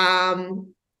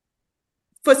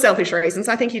for selfish reasons.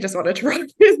 I think he just wanted to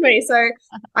ride with me. So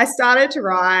I started to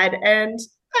ride and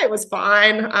it was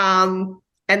fine. And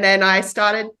then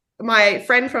my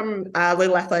friend from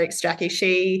Little Athletics, Jackie,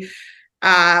 she's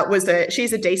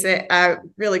a decent,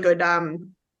 really good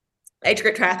age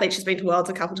group triathlete. She's been to Worlds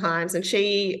a couple of times, and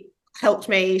she helped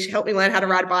me learn how to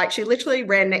ride a bike. She literally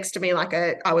ran next to me like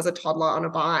I was a toddler on a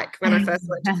bike when I first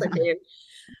learned to clip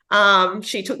in.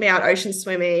 She took me out ocean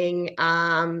swimming.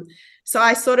 So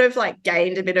I sort of like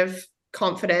gained a bit of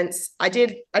confidence. I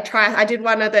did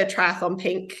one of the Triathlon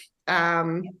Pink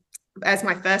as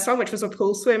my first one, which was a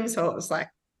pool swim. So it was like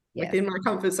within my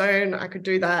comfort zone. I could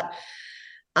do that.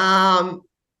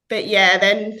 But yeah,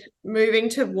 then moving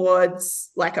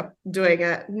towards like I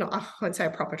won't say a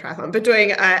proper triathlon, but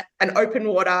doing an open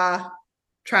water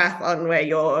triathlon where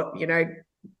you're,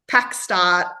 pack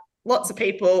start, lots of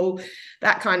people,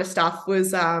 that kind of stuff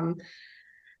was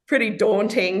pretty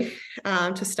daunting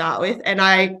to start with. And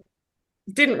I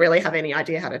didn't really have any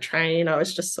idea how to train. I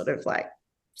was just sort of like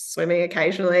swimming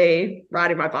occasionally,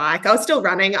 riding my bike. I was still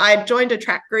running. I had joined a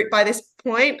track group by this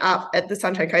point up at the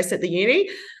Sunshine Coast at the uni.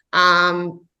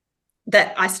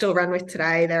 That I still run with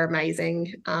today. They're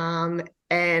amazing.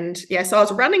 And yeah, so I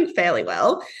was running fairly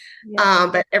well,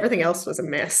 but everything else was a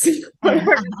mess. I don't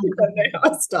know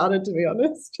how I started, to be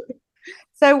honest.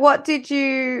 So what did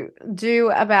you do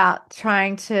about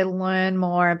trying to learn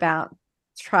more about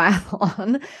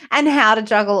triathlon and how to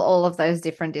juggle all of those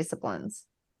different disciplines?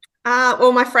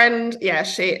 Well, my friend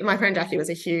Jackie was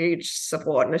a huge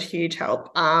support and a huge help.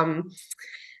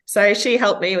 So she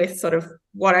helped me with sort of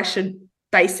what I should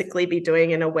basically be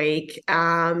doing in a week.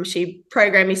 She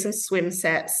programmed me some swim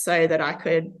sets so that I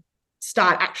could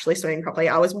start actually swimming properly.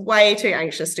 I was way too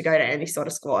anxious to go to any sort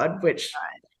of squad, which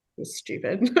was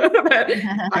stupid. But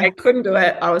I couldn't do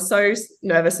it. I was so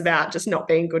nervous about just not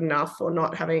being good enough or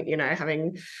not having,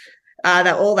 having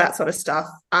that all that sort of stuff.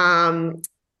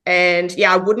 And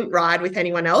yeah, I wouldn't ride with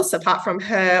anyone else apart from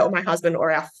her or my husband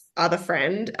or our other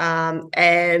friend.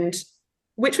 And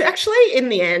which actually in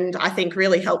the end, I think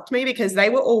really helped me because they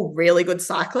were all really good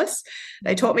cyclists.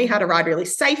 They taught me how to ride really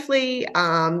safely.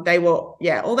 They were,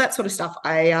 all that sort of stuff.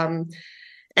 I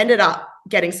ended up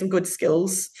getting some good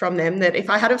skills from them that if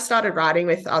I had have started riding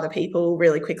with other people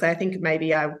really quickly, I think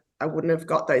maybe I wouldn't have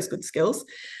got those good skills.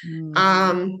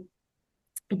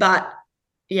 But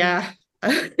yeah.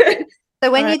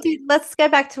 So when you did, let's go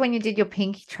back to when you did your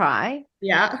pink tri.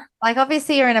 Yeah. Like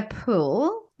obviously you're in a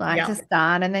pool, to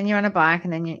start, and then you're on a bike,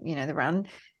 and then the run.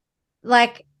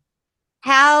 Like,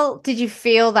 how did you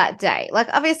feel that day? Like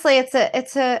obviously it's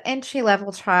a entry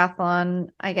level triathlon,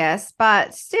 I guess,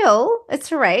 but still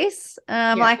it's a race.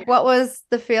 What was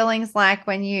the feelings like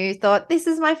when you thought this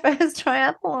is my first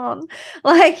triathlon?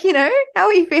 Like, how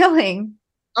are you feeling?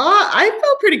 Oh, I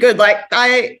felt pretty good.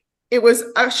 It was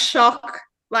a shock.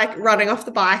 Like running off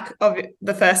the bike of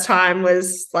the first time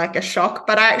was like a shock,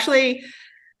 but I actually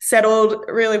settled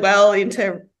really well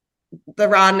into the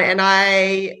run. And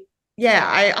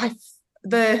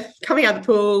the coming out of the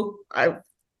pool, I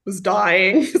was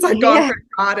dying because I'd gone pretty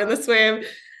hard in the swim.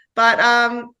 But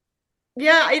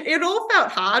it all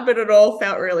felt hard, but it all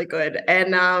felt really good.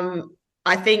 And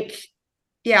I think,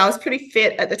 I was pretty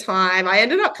fit at the time. I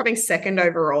ended up coming second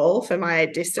overall for my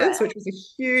distance, which was a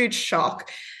huge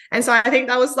shock. And so I think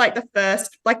that was like the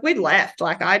first, like we'd left,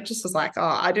 like I just was like,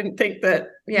 oh, I didn't think that,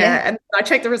 And I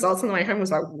checked the results on the way home, was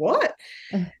like, what?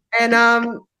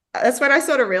 And that's when I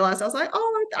sort of realized, I was like,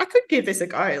 oh, I could give this a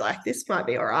go. Like this might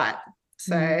be all right.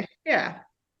 So, yeah.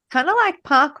 Kind of like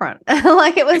parkrun.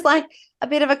 Like it was like a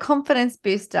bit of a confidence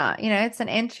booster. It's an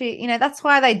entry, that's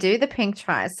why they do the pink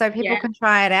tries. So people can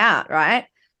try it out, right?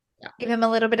 Yeah. Give them a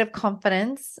little bit of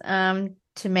confidence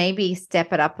to maybe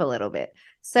step it up a little bit.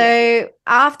 So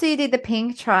after you did the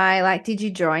pink tri, like, did you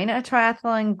join a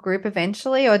triathlon group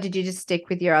eventually, or did you just stick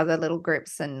with your other little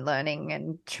groups and learning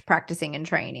and practicing and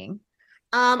training?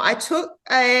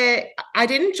 I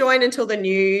didn't join until the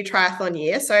new triathlon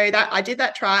year. So that I did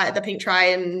the pink tri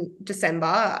in December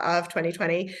of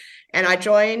 2020, and I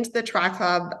joined the Tri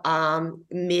Club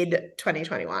mid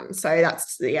 2021. So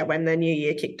that's when the new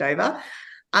year kicked over,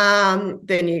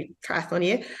 the new triathlon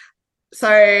year. So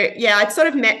I'd sort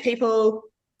of met people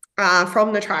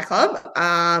from the Tri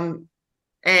Club.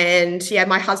 And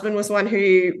my husband was one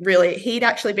who he'd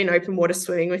actually been open water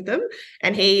swimming with them,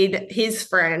 and his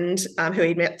friend who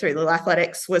he'd met through the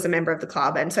athletics was a member of the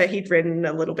club. And so he'd ridden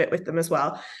a little bit with them as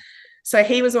well. So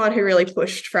he was the one who really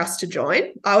pushed for us to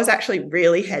join. I was actually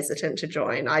really hesitant to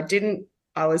join. I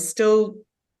was still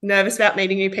nervous about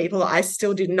meeting new people. I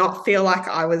still did not feel like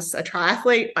I was a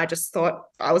triathlete. I just thought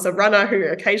I was a runner who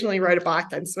occasionally rode a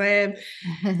bike and swam.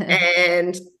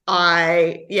 And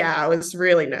I was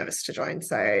really nervous to join.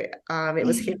 So it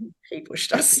was him. He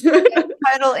pushed us.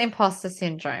 Total imposter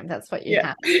syndrome. That's what you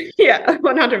have. Yeah,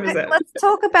 100%. Let's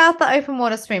talk about the open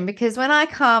water swim, because when I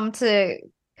come to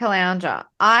Caloundra,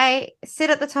 I sit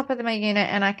at the top of my unit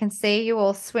and I can see you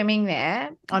all swimming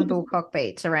there on Bullcock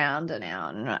Beach around an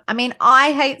hour. I mean,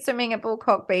 I hate swimming at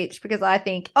Bullcock Beach because I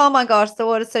think, oh my gosh, the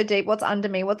water's so deep. What's under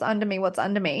me? What's under me? What's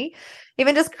under me?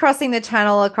 Even just crossing the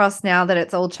channel across now that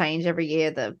it's all changed every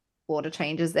year, the water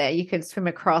changes there. You could swim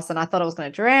across and I thought I was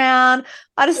going to drown.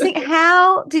 I just think,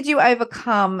 how did you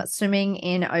overcome swimming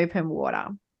in open water?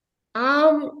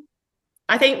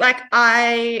 I think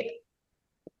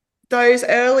those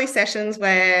early sessions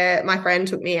where my friend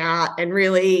took me out and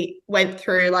really went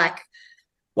through like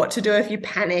what to do if you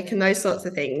panic and those sorts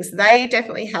of things, they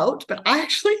definitely helped. But I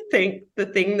actually think the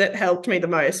thing that helped me the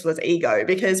most was ego,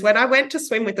 because when I went to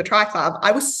swim with the Tri Club,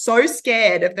 I was so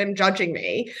scared of them judging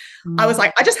me. I was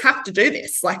like, I just have to do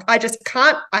this. Like, I just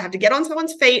can't, I have to get on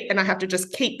someone's feet and I have to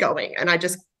just keep going. And I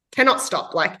just cannot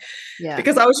stop.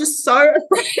 Because I was just so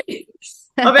afraid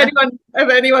of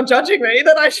anyone judging me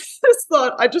that I just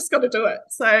thought I just got to do it.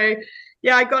 So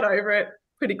I got over it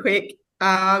pretty quick.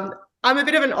 I'm a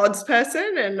bit of an odds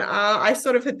person, and I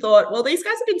sort of had thought, well, these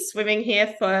guys have been swimming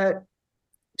here for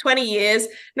 20 years.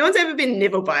 No one's ever been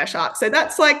nibbled by a shark. So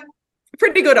that's like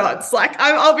pretty good odds. Like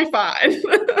I'll be fine.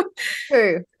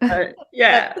 True.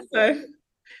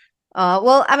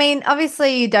 Well, I mean,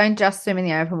 obviously you don't just swim in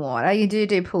the open water. You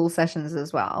do pool sessions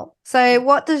as well. So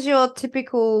what does your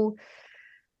typical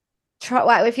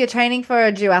if you're training for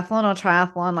a duathlon or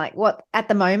triathlon, like what at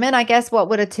the moment, I guess, what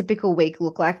would a typical week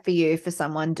look like for you for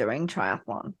someone doing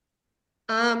triathlon?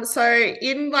 So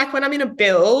in when I'm in a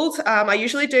build, I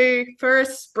usually do for a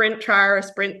sprint tri or a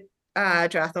sprint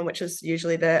triathlon, which is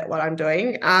usually what I'm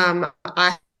doing,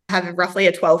 I have roughly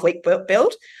a 12-week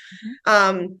build.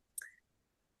 Um,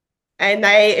 and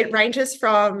it ranges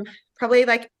from probably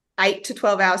like 8 to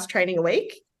 12 hours training a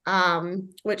week,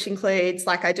 which includes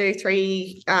like I do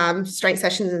 3 strength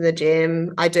sessions in the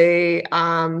gym. I do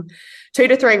 2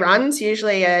 to 3 runs,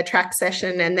 usually a track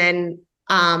session, and then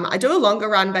I do a longer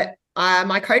run, but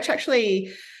my coach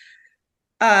actually,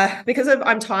 because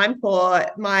I'm time poor,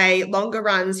 my longer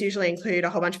runs usually include a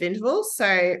whole bunch of intervals.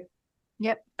 So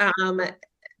yep.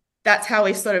 That's how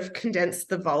we sort of condense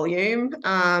the volume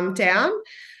down.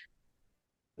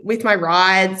 With my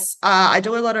rides, I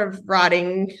do a lot of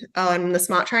riding on the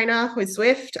Smart Trainer with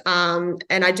Zwift,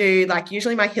 and I do like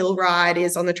usually my hill ride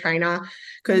is on the trainer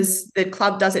because the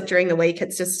club does it during the week.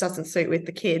 It just doesn't suit with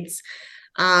the kids.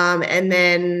 And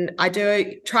then I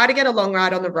do try to get a long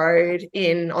ride on the road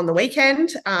on the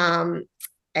weekend. And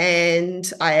then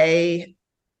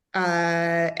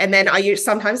I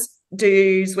sometimes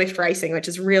do Zwift racing, which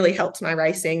has really helped my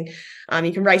racing.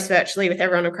 You can race virtually with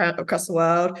everyone across the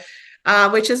world,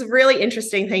 which is a really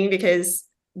interesting thing because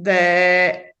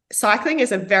the cycling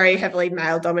is a very heavily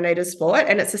male-dominated sport,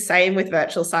 and it's the same with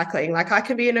virtual cycling. Like I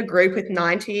can be in a group with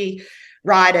 90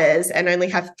 riders and only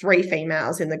have 3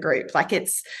 females in the group.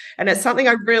 It's something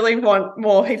I really want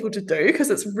more people to do because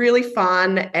it's really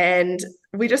fun, and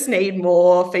we just need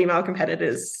more female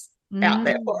competitors out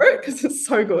there for it because it's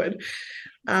so good.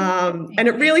 And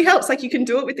it really helps. Like you can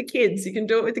do it with the kids. You can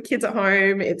do it with the kids at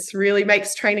home. It's really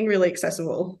makes training really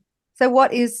accessible. So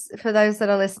what is, for those that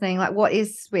are listening, like what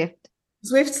is Zwift?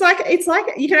 Zwift's it's like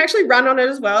you can actually run on it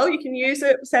as well. You can use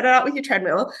it, set it up with your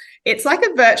treadmill. It's like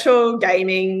a virtual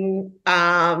gaming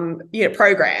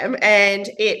program, and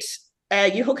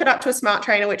you hook it up to a smart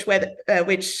trainer, or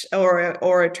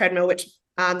a treadmill, which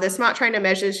the smart trainer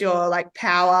measures your like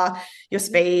power, your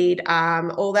speed,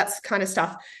 all that kind of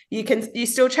stuff. You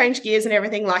still change gears and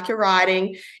everything like you're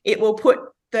riding. It will put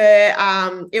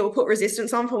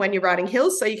resistance on for when you're riding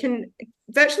hills, so you can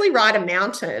virtually ride a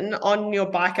mountain on your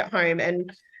bike at home.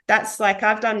 And that's like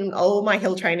I've done all my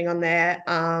hill training on there.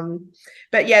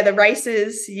 But yeah, the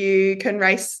races you can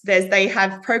race, they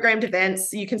have programmed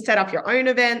events. You can set up your own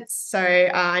events. So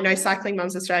I know Cycling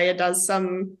Mums Australia does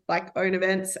some like own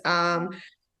events. And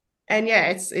yeah,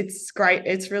 it's great.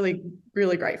 It's really,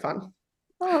 really great fun.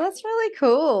 Oh, that's really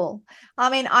cool.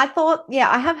 I mean, I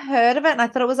have heard of it and I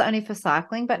thought it was only for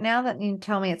cycling, but now that you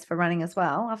tell me it's for running as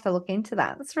well, I have to look into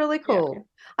that. That's really cool. Yeah.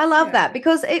 I love that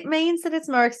because it means that it's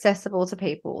more accessible to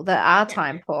people that are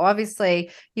time poor.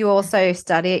 Obviously, you also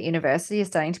study at university, you're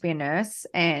studying to be a nurse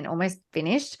and almost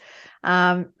finished.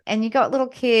 And you got little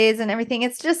kids and everything.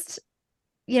 It's just,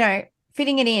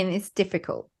 fitting it in is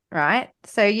difficult. Right.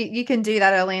 So you can do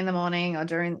that early in the morning or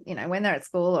during, when they're at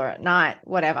school or at night,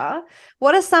 whatever.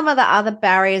 What are some of the other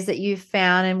barriers that you've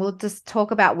found? And we'll just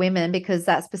talk about women because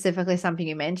that's specifically something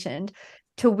you mentioned,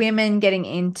 to women getting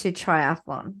into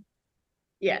triathlon.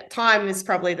 Yeah, time is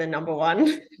probably the number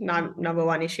one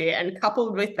issue. And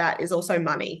coupled with that is also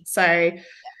money. So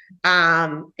it's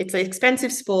an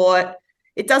expensive sport.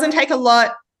 It doesn't take a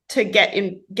lot to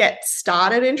get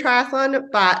started in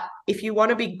triathlon, but if you want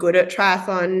to be good at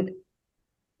triathlon,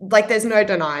 like there's no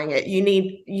denying it. You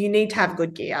need to have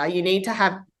good gear. You need to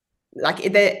have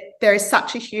there is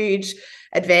such a huge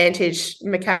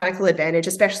mechanical advantage,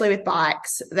 especially with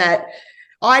bikes, that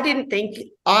I didn't think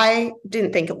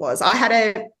it was. I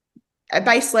had a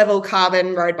base level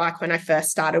carbon road bike when I first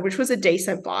started, which was a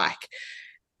decent bike.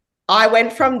 I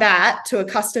went from that to a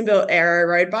custom built aero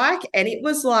road bike, and it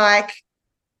was like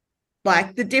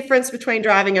the difference between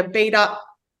driving a beat up,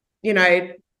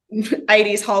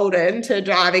 80s Holden to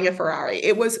driving a Ferrari.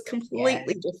 It was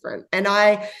completely different. And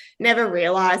I never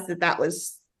realized that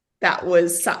was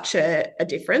such a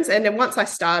difference. And then once I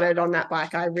started on that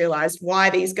bike, I realized why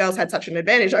these girls had such an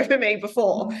advantage over me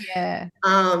before. Yeah.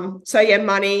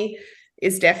 Money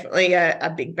is definitely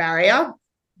a big barrier.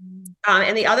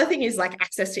 And the other thing is like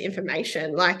access to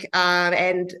information,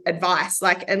 and advice.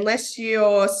 Like unless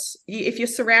if you're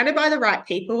surrounded by the right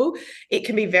people, it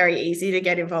can be very easy to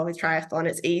get involved with triathlon.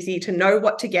 It's easy to know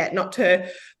what to get, not to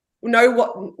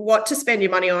know what to spend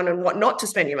your money on and what not to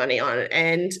spend your money on,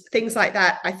 and things like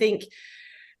that. I think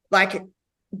like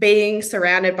being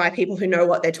surrounded by people who know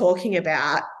what they're talking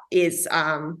about is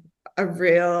a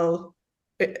real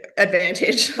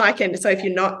advantage. And so if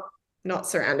you're not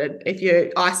surrounded, if you're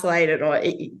isolated, or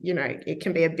it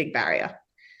can be a big barrier.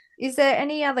 Is there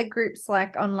any other groups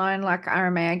like online, like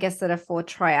RMA, I guess, that are for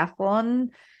triathlon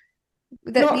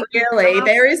Not really.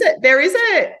 There is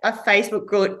a Facebook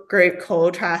group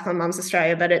called Triathlon Mums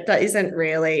Australia, but it isn't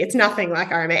really. It's nothing like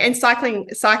RMA, and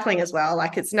cycling as well.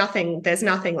 Like it's nothing. There's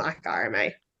nothing like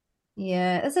RMA.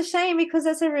 Yeah, it's a shame because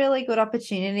it's a really good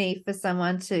opportunity for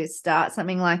someone to start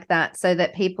something like that so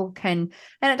that people can,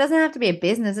 and it doesn't have to be a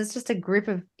business, it's just a group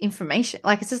of information.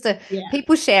 Like it's just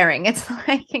people sharing. It's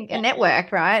like a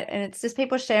network, right? And it's just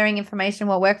people sharing information,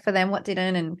 what worked for them, what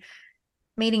didn't, and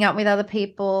meeting up with other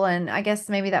people. And I guess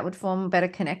maybe that would form better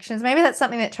connections. Maybe that's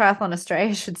something that Triathlon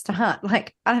Australia should start.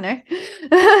 Like, I don't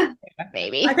know.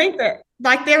 Maybe. I think that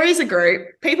like there is a group.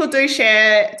 People do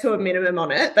share to a minimum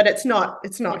on it, but it's not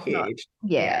huge.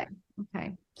 Yeah.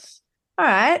 Okay. All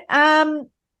right.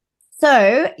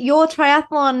 So your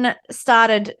triathlon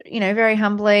started, very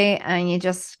humbly, and you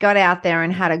just got out there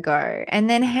and had a go. And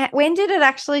then when did it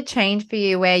actually change for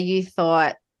you where you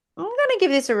thought, I'm going to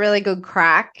give this a really good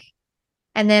crack,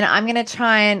 and then I'm going to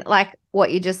try and like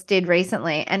what you just did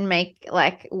recently and make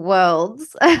like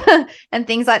worlds and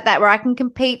things like that where I can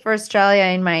compete for Australia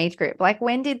in my age group? Like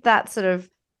when did that sort of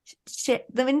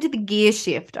when did the gear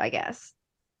shift, I guess?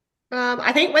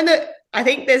 I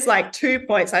think there's like 2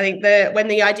 points. I think when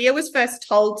the idea was first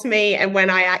told to me and when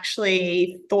I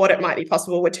actually thought it might be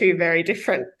possible were two very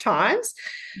different times.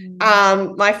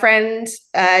 My friend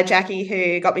Jackie,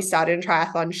 who got me started in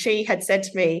triathlon, she had said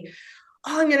to me,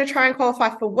 I'm going to try and qualify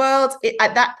for Worlds.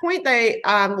 At that point, they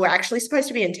were actually supposed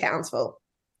to be in Townsville.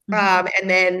 And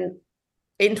then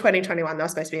in 2021, they were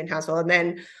supposed to be in Townsville. And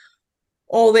then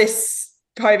all this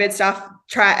COVID stuff,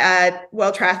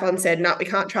 World Triathlon said, no, we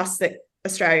can't trust that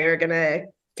Australia are going to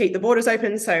keep the borders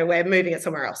open, so we're moving it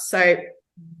somewhere else. So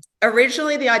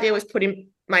originally the idea was put in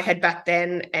my head back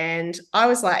then, and I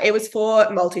was like, it was for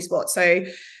multi-sport. So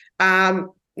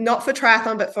not for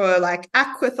triathlon, but for like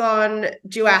aquathon,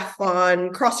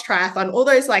 duathlon, cross triathlon, all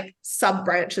those like sub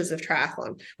branches of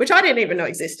triathlon, which I didn't even know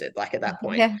existed like at that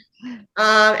point. Yeah.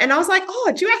 And I was like,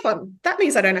 oh, duathlon, that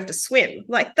means I don't have to swim.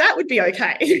 Like that would be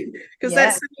okay because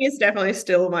that swimming is definitely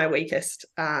still my weakest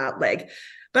leg.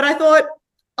 But I thought,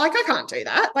 like, I can't do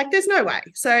that. Like, there's no way.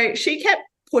 So she kept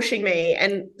pushing me,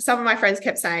 and some of my friends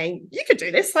kept saying, you could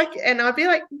do this. Like, and I'd be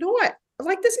like, no,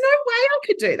 like, there's no way I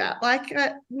could do that. Like,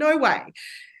 no way.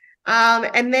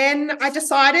 And then I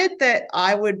decided that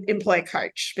I would employ a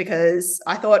coach because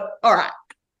I thought, all right,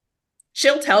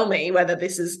 she'll tell me whether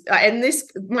this is,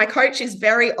 my coach is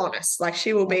very honest. Like,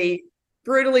 she will be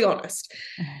brutally honest.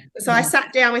 So I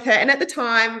sat down with her, and at the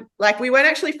time, like, we weren't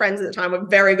actually friends at the time. We're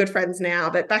very good friends now,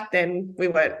 but back then we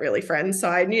weren't really friends. So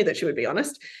I knew that she would be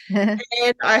honest. And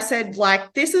I said,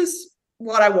 like, this is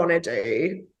what I want to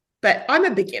do, but I'm a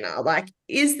beginner. Like,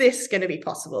 is this going to be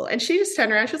possible? And she just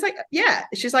turned around. She was like, yeah.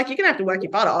 She's like, you're going to have to work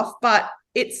your butt off, but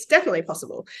it's definitely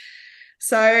possible.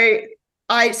 So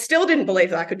I still didn't believe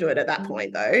that I could do it at that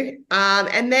point though.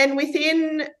 And then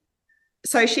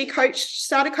so she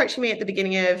started coaching me at the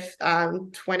beginning of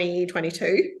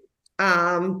 2022.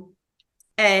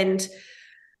 And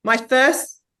my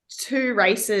first two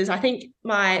races, I think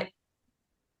I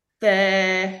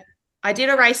did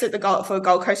a race at for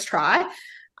Gold Coast Tri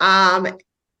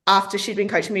after she'd been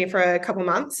coaching me for a couple of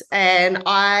months, and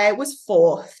I was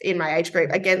fourth in my age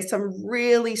group against some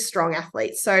really strong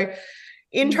athletes. So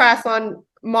in triathlon,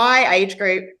 my age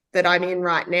group that I'm in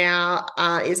right now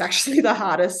is actually the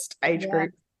hardest age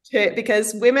group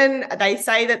because women, they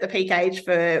say that the peak age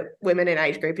for women in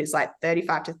age group is like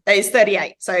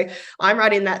 38. So I'm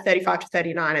right in that 35 to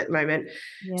 39 at the moment.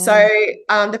 Yeah. So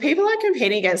the people I'm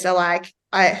competing against are like,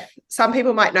 some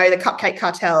people might know the Cupcake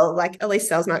Cartel, like Elise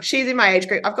Selzmark. She's in my age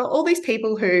group. I've got all these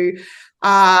people who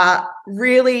are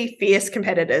really fierce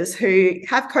competitors who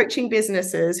have coaching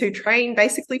businesses, who train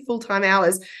basically full-time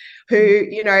hours, who,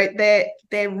 you know,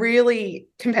 they're really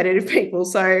competitive people.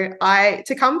 So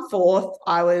to come fourth,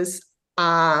 I was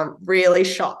really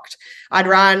shocked. I'd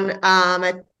run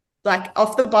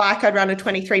off the bike, I'd run a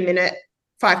 23-minute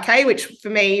 5K, which for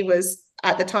me was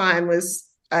at the time was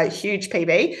a huge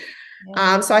PB.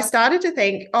 Yeah. So I started to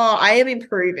think, I am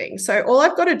improving. So all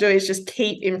I've got to do is just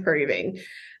keep improving.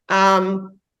 So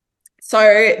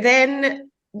then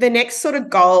the next sort of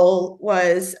goal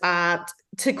was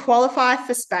to qualify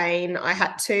for Spain. I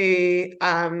had to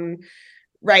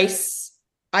race.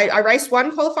 I raced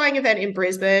one qualifying event in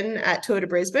Brisbane at Tour de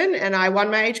Brisbane, and I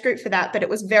won my age group for that, but it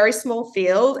was very small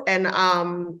field, and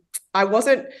I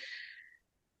wasn't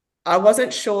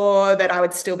sure that I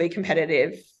would still be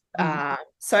competitive.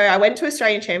 So I went to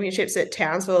Australian Championships at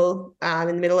Townsville in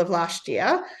the middle of last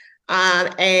year,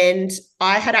 and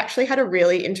I had actually had a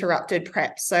really interrupted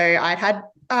prep. So I'd had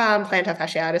plantar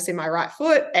fasciitis in my right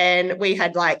foot, and we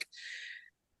had like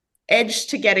edged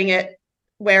to getting it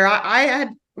where I had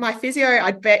my physio,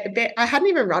 I hadn't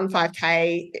even run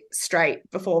 5K straight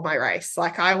before my race.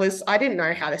 Like I didn't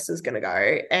know how this was going to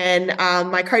go. And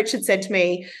my coach had said to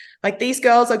me, like, these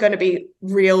girls are going to be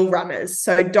real runners.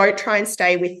 So don't try and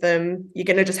stay with them. You're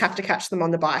going to just have to catch them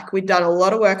on the bike. We'd done a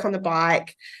lot of work on the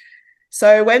bike.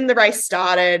 So when the race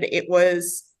started, it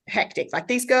was hectic. Like,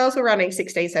 these girls were running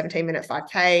 16, 17-minute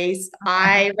 5Ks.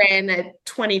 I ran a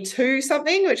 22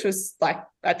 something, which was like,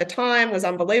 at the time, was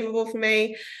unbelievable for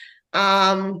me.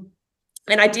 And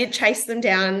I did chase them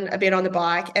down a bit on the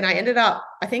bike, and I ended up,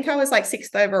 I think I was like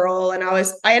 6th overall, and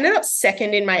I ended up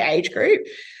 2nd in my age group.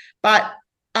 But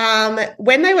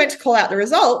when they went to call out the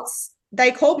results,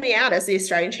 they called me out as the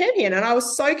Australian champion, and I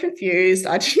was so confused.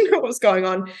 I didn't know what was going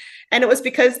on. And it was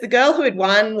because the girl who had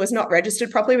won was not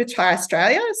registered properly with Tri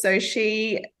Australia. So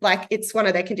she, like, it's one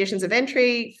of their conditions of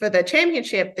entry for the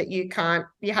championship that you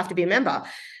have to be a member.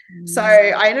 So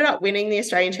I ended up winning the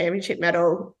Australian Championship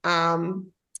medal,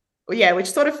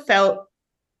 which sort of felt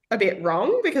a bit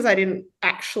wrong because I didn't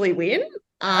actually win.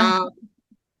 But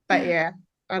yeah,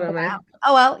 I don't know.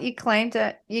 Oh, well, you claimed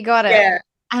it. You got it. Yeah.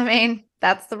 I mean,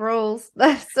 that's the rules.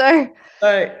 So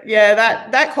yeah,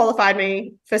 that qualified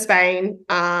me for Spain,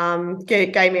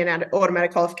 gave me an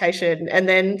automatic qualification. And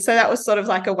then, so that was sort of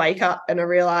like a wake up, and I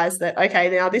realized that, okay,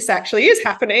 now this actually is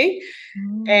happening.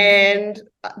 And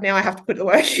now I have to put the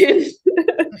work in.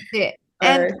 That's it.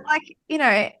 And like, you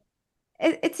know,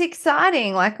 it's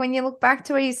exciting. Like, when you look back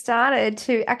to where you started,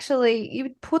 to actually,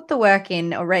 you put the work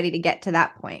in already to get to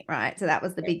that point, right? So that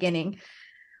was the beginning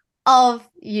of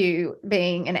you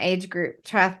being an age group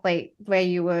triathlete where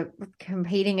you were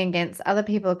competing against other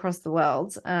people across the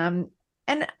world. And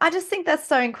I just think that's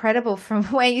so incredible, from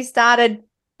where you started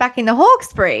back in the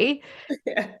Hawkesbury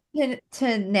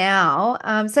to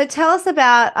now. So tell us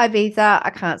about Ibiza. I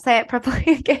can't say it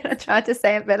properly again. I tried to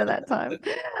say it better that time.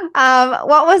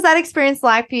 What was that experience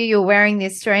like for you? You're wearing the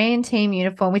Australian team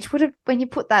uniform, which would have, when you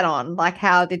put that on, like,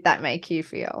 how did that make you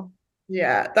feel?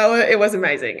 Yeah, it was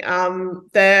amazing.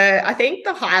 I think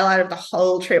the highlight of the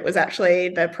whole trip was actually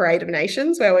the Parade of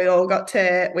Nations, where we all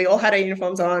had our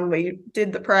uniforms on. We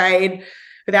did the parade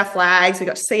with our flags. We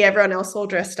got to see everyone else all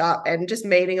dressed up, and just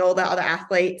meeting all the other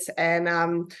athletes,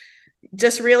 and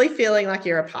just really feeling like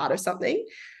you're a part of something.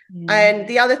 And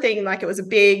the other thing, like, it was a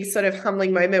big sort of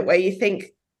humbling moment where you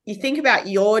think about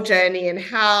your journey and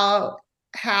how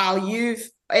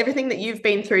everything that you've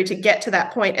been through to get to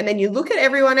that point. And then you look at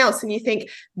everyone else and you think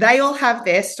they all have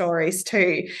their stories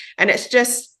too. And it's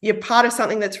just, you're part of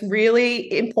something that's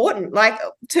really important. Like,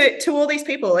 to all these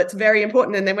people, it's very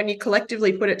important. And then when you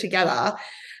collectively put it together,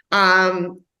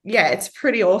 it's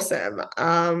pretty awesome.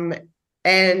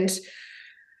 And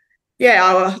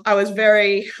yeah, I was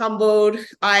very humbled.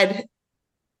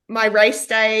 My race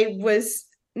day was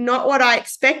not what I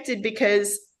expected,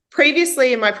 because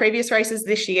previously, in my previous races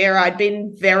this year, I'd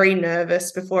been very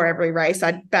nervous before every race.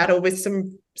 I'd battled with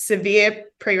some severe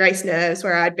pre-race nerves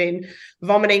where I'd been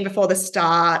vomiting before the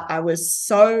start. I was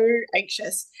so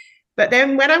anxious. But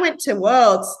then when I went to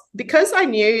Worlds, because I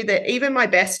knew that even my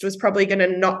best was probably going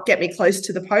to not get me close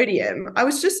to the podium, I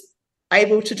was just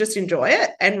able to just enjoy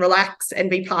it and relax and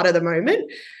be part of the moment.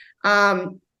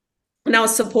 And I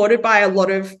was supported by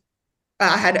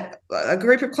I had a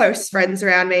group of close friends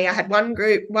around me. I had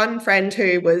one friend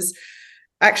who was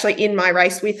actually in my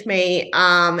race with me.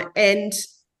 And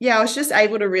yeah, I was just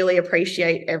able to really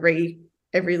appreciate every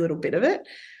little bit of it.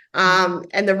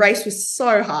 And the race was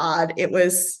so hard. It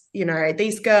was, you know,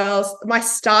 these girls, my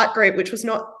start group, which was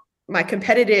not my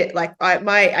competitive, like,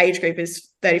 my age group is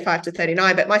 35 to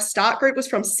 39, but my start group was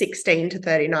from 16 to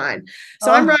 39.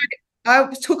 So I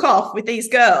took off with these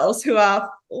girls who are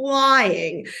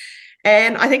flying.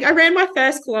 And I think I ran my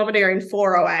first kilometer in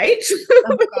 4:08,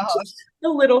 a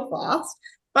little fast,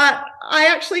 but I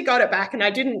actually got it back, and I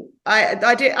didn't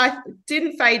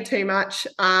fade too much.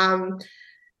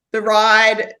 The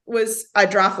ride was a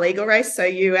draft legal race, so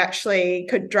you actually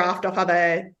could draft off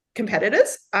other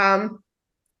competitors.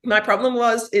 My problem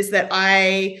is that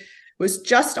I was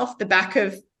just off the back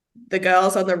of the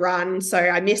girls on the run, so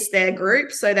I missed their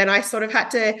group. So then I sort of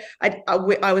had to,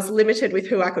 I was limited with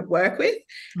who I could work with.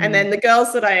 And then the girls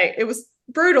it was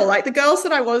brutal. Like, the girls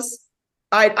that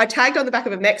I tagged on the back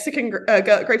of a Mexican group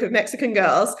of Mexican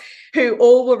girls who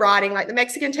all were riding, like, the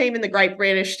Mexican team and the Great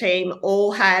British team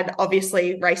all had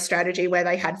obviously race strategy where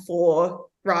they had 4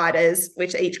 riders,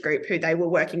 which each group, who they were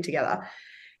working together.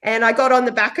 And I got on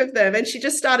the back of them, and she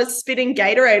just started spitting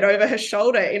Gatorade over her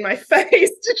shoulder in my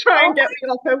face to try and get me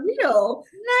off her wheel.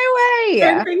 No way.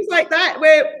 And things like that,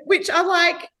 which I'm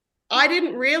like, I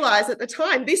didn't realize at the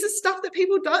time, this is stuff that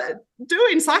people do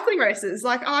in cycling races.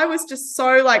 Like, I was just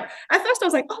so like, at first I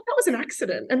was like, oh, that was an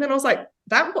accident. And then I was like,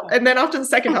 and then after the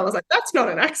second time, I was like, that's not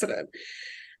an accident.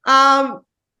 Wow.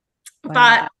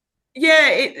 But yeah,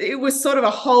 it was sort of a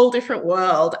whole different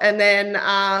world. And then,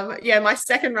 my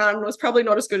second run was probably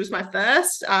not as good as my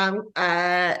first.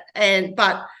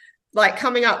 But like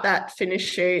coming up that finish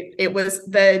shoot, it was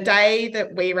the day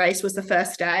that we raced was the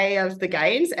first day of the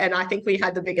games. And I think we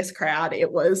had the biggest crowd. It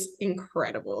was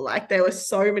incredible. Like, there were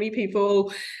so many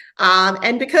people.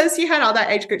 And because you had other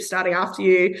age groups starting after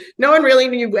you, no one really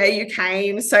knew where you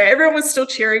came. So everyone was still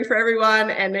cheering for everyone.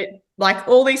 And it, like,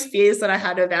 all these fears that I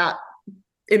had about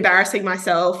embarrassing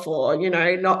myself or,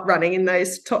 not running in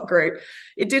those top group,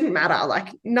 it didn't matter. Like,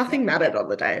 nothing mattered on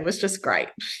the day. It was just great.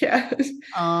 Yeah.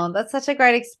 Oh, that's such a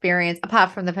great experience,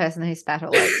 apart from the person who spat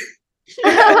all over.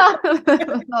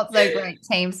 Not so great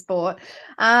team sport.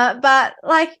 But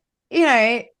like,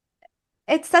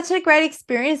 it's such a great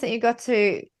experience that you got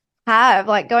to have,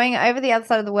 like going over the other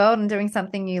side of the world and doing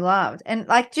something you loved. And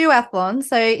like duathlon,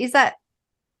 so is that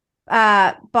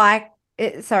run, bike,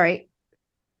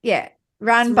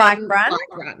 run? Bike,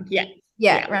 run. Yeah.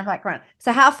 Run, bike, run.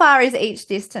 So how far is each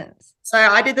distance? So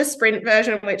I did the sprint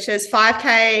version, which is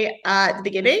 5K at the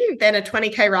beginning, then a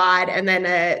 20K ride, and then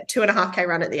a 2.5K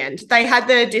run at the end. They had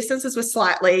the distances were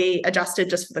slightly adjusted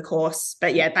just for the course,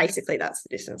 but yeah, basically that's the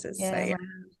distances.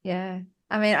 Yeah.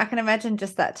 I mean, I can imagine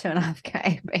just that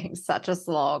 2.5K being such a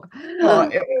slog.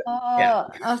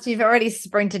 After you've already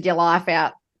sprinted your life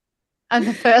out on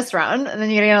the first run, and then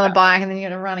you get on the bike, and then you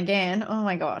got to run again. Oh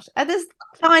my gosh! I just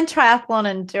find triathlon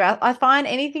and I find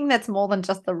anything that's more than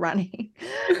just the running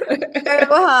so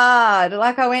hard.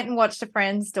 Like, I went and watched a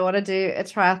friend's daughter do a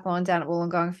triathlon down at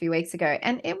Wollongong a few weeks ago,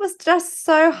 and it was just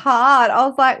so hard. I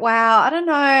was like, wow, I don't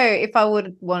know if I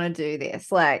would want to do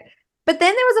this. Like, but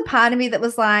then there was a part of me that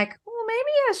was like, well,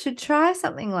 maybe I should try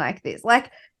something like this. Like,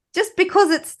 just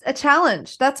because it's a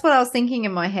challenge. That's what I was thinking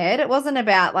in my head. It wasn't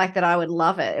about like that I would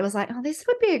love it. It was like, oh, this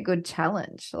would be a good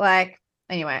challenge. Like,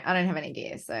 anyway, I don't have any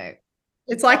gear, so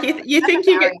it's like you think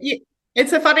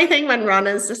it's a funny thing when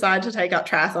runners decide to take up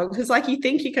triathlon, because like you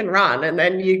think you can run and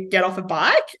then you get off a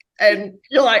bike and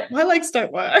you're like, my legs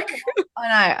don't work. I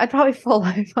know, I'd probably fall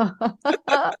over.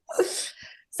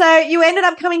 So you ended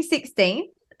up coming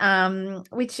 16th,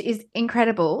 which is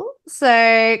incredible.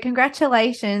 So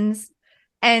congratulations.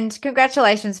 And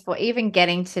congratulations for even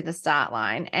getting to the start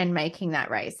line and making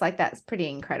that race. Like, that's pretty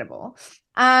incredible.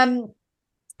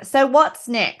 So what's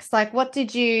next? Like, what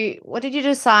did you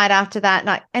decide after that?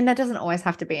 Like, and that doesn't always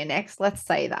have to be a next, let's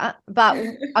say that, but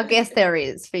I guess there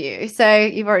is for you. So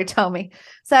you've already told me.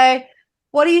 So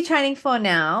what are you training for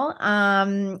now?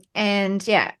 And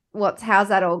yeah, how's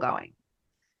that all going?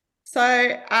 So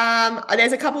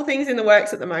there's a couple of things in the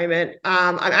works at the moment.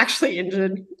 I'm actually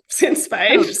injured since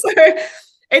Spain. So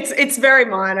it's very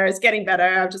minor. It's getting better.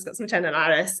 I've just got some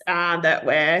tendonitis that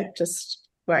we're just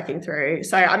working through.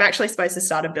 So I'm actually supposed to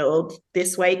start a build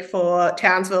this week for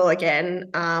Townsville again,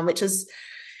 which is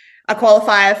a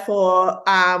qualifier for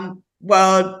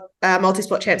World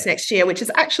Multisport Champs next year, which is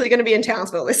actually going to be in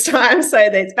Townsville this time. So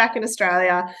it's back in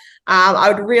Australia.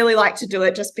 I would really like to do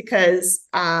it just because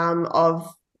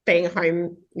of being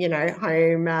home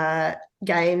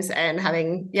games and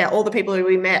having, all the people who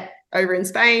we met over in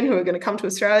Spain who are going to come to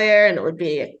Australia, and it would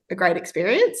be a great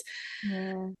experience.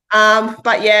 Yeah.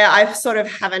 But yeah, I sort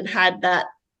of haven't had that.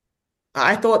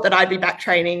 I thought that I'd be back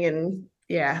training, and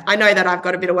I know that I've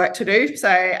got a bit of work to do. So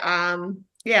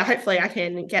hopefully I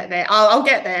can get there. I'll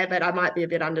get there, but I might be a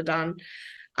bit underdone.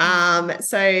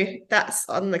 So that's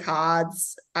on the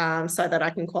cards, so that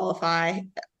I can qualify.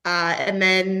 And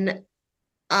then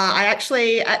I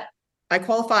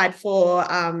qualified for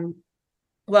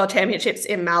World Championships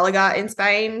in Malaga in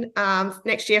Spain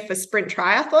next year for sprint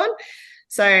triathlon.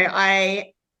 So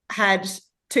I had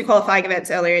 2 qualifying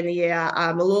events earlier in the year,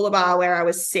 Mooloolaba, where I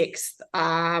was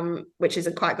 6th, which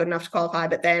isn't quite good enough to qualify,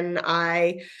 but then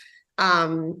I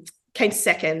came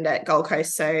second at Gold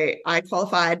Coast. So I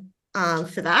qualified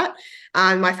for that.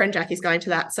 My friend Jackie's going to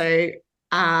that. So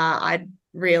I'd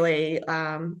really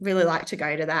like to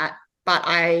go to that. But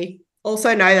I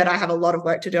also know that I have a lot of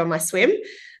work to do on my swim.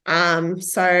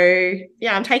 So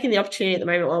I'm taking the opportunity at the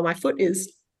moment while my foot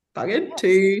is buggered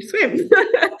to swim.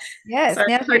 Yes. So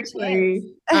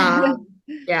hopefully,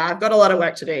 I've got a lot of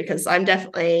work to do, because I'm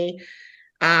definitely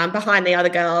behind the other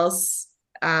girls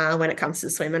when it comes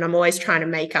to swim, and I'm always trying to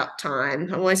make up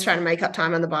time. I'm always trying to make up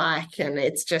time on the bike, and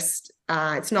it's just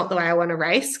it's not the way I want to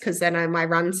race, because then my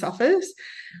run suffers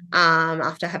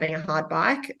after having a hard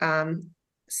bike.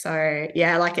 So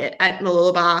yeah, like at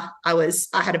Mooloolaba,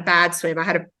 I had a bad swim. I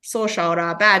had a sore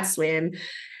shoulder, bad swim.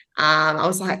 I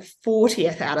was like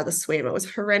 40th out of the swim. It was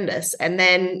horrendous. And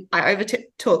then I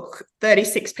overtook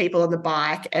 36 people on the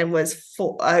bike and was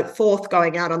fourth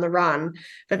going out on the run.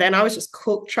 But then I was just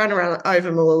cooked trying to run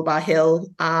over Mooloolaba Hill.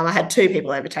 I had two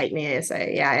people overtake me. So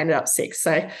yeah, I ended up sixth.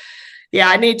 So yeah,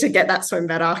 I need to get that swim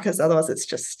better because otherwise it's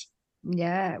just.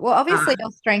 Yeah. Well, obviously your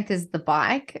strength is the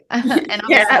bike. And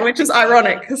yeah, which is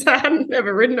ironic because I hadn't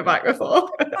never ridden a bike before.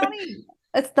 Funny.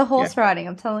 It's the horse riding,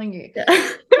 I'm telling you. Yeah.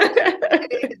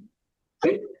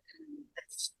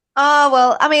 Oh,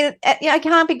 well, I mean, I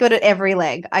can't be good at every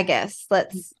leg, I guess.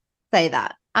 Let's say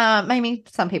that. Maybe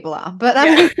some people are, but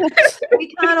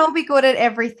we can't all be good at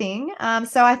everything.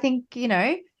 So I think,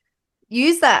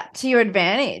 use that to your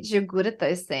advantage. You're good at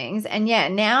those things. And yeah,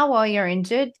 now while you're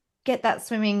injured, get that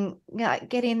swimming,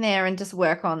 get in there and just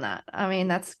work on that. I mean,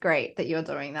 that's great that you're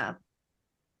doing that.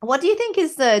 What do you think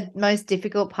is the most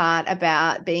difficult part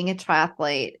about being a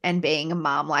triathlete and being a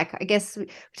mum? Like, I guess we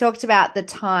talked about the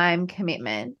time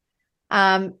commitment.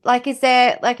 Is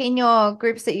there, like, in your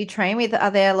groups that you train with, are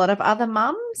there a lot of other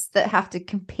mums that have to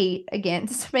compete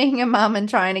against being a mum and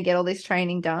trying to get all this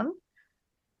training done?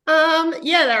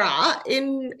 Yeah, there are.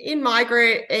 In my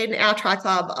group, in our tri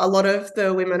club, a lot of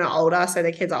the women are older, so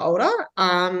their kids are older.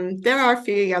 There are a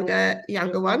few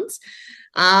younger ones.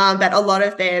 But a lot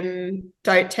of them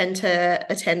don't tend to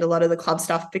attend a lot of the club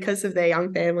stuff because of their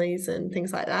young families and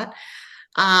things like that.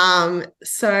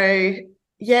 So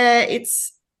yeah,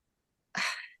 it's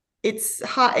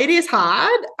hard. It is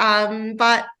hard.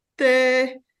 But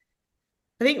I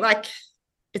think like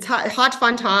it's hard to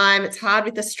find time. It's hard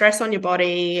with the stress on your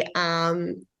body.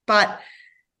 But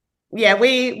yeah,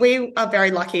 we are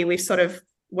very lucky. We've sort of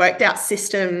worked out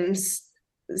systems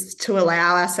to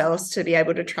allow ourselves to be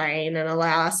able to train and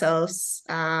allow ourselves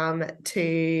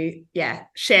to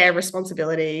share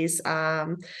responsibilities.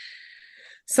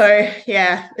 So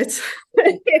yeah, it's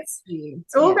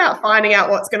all about finding out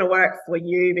what's going to work for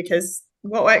you, because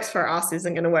what works for us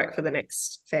isn't going to work for the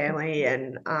next family.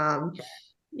 And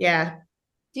yeah.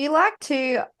 Do you like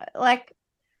to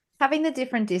having the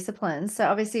different disciplines? So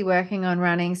obviously working on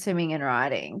running, swimming, and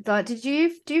riding. Do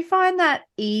you find that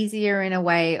easier in a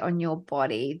way on your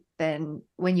body than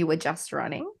when you were just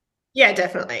running? Yeah,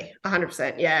 definitely,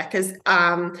 100%. Yeah, because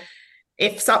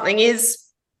if something is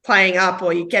playing up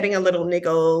or you're getting a little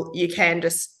niggle,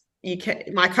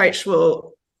 my coach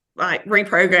will like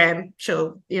reprogram.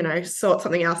 She'll sort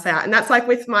something else out. And that's like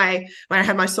with when I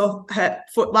had my sore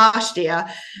foot last year,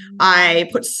 I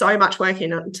put so much work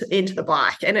into the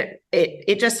bike, and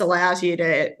it just allows you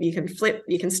can flip,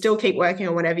 you can still keep working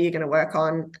on whatever you're going to work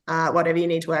on, whatever you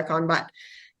need to work on. But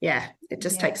yeah, it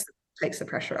just takes the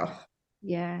pressure off.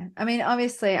 Yeah. I mean,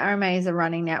 obviously RMA is a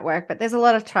running network, but there's a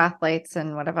lot of triathletes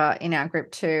and whatever in our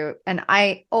group too. And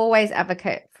I always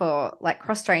advocate for like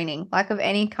cross training, like of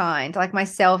any kind, like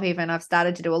myself, even I've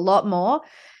started to do a lot more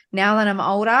now that I'm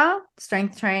older,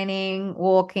 strength training,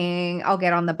 walking, I'll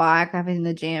get on the bike, I've been in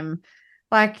the gym,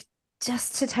 like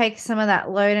just to take some of that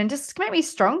load and just make me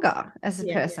stronger as a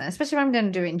person, especially if I'm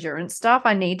going to do endurance stuff.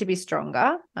 I need to be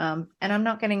stronger. And I'm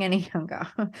not getting any younger.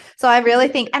 So I really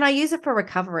think, and I use it for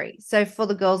recovery. So for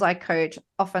the girls I coach,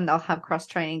 often they'll have cross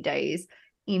training days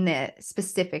in there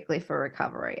specifically for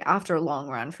recovery after a long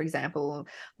run, for example,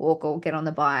 walk or get on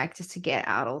the bike just to get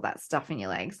out all that stuff in your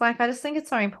legs. Like, I just think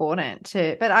it's so important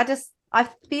but I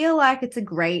feel like it's a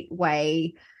great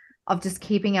way of just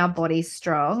keeping our bodies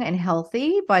strong and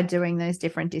healthy by doing those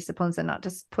different disciplines and not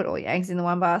just put all your eggs in the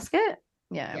one basket.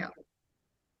 Yeah.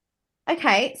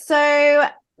 Okay. So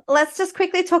let's just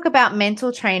quickly talk about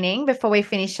mental training before we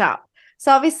finish up.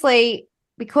 So obviously,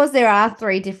 because there are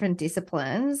 3 different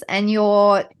disciplines and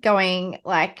you're going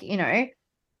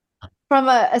from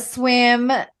a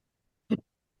swim,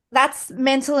 that's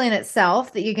mental in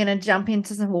itself, that you're going to jump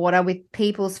into some water with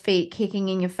people's feet kicking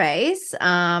in your face.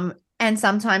 And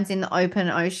sometimes in the open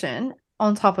ocean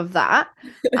on top of that.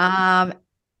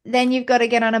 Then you've got to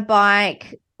get on a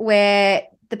bike where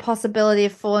the possibility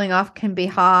of falling off can be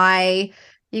high.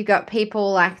 You've got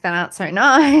people like that aren't so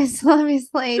nice,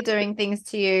 obviously, doing things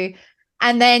to you.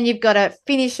 And then you've got to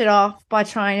finish it off by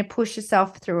trying to push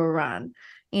yourself through a run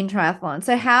in triathlon.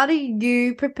 So how do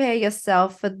you prepare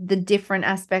yourself for the different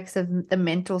aspects of the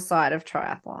mental side of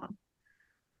triathlon?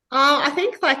 I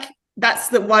think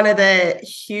that's one of the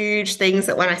huge things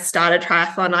that when I started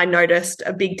triathlon, I noticed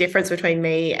a big difference between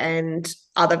me and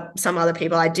some other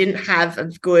people. I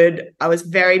was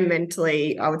very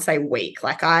mentally, I would say, weak.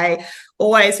 Like I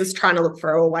always was trying to look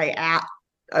for a way out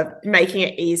of making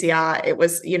it easier. It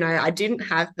was, I didn't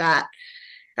have that.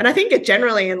 And I think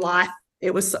generally in life,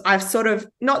 I've sort of,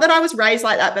 not that I was raised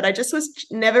like that, but I just was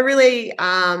never really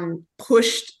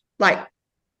pushed like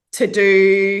to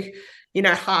do,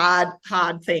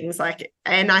 hard things like,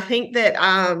 and I think that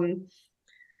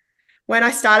when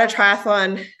I started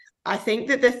triathlon, I think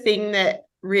that the thing that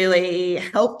really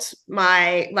helped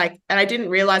and I didn't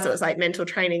realize it was like mental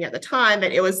training at the time,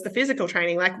 but it was the physical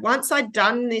training. Like once I'd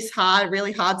done this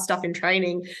really hard stuff in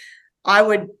training, I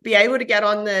would be able to get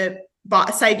on the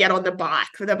bike.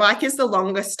 The bike is the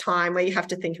longest time where you have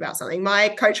to think about something. My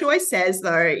coach always says,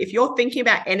 though, if you're thinking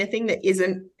about anything that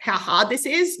isn't how hard this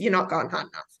is, you're not going hard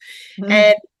enough.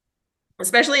 And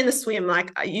especially in the swim,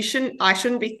 like I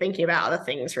shouldn't be thinking about other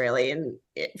things really. And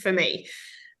for me,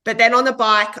 but then on the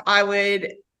bike, I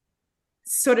would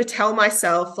sort of tell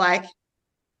myself like,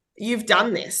 you've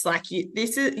done this, like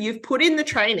you've put in the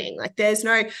training, like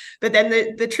but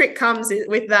then the trick comes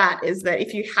with that is that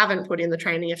if you haven't put in the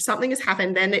training, if something has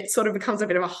happened, then it sort of becomes a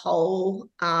bit of a hole.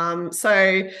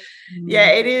 Yeah,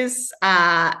 it is,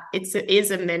 a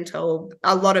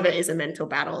lot of it is a mental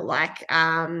battle. Like,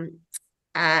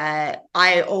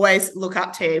 I always look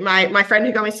up to my friend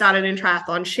who got me started in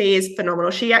triathlon. She is phenomenal.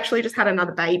 She actually just had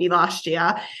another baby last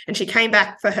year and she came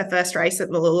back for her first race at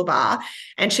Mooloolaba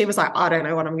and she was like, I don't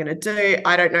know what I'm going to do.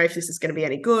 I don't know if this is going to be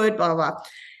any good, blah, blah, blah.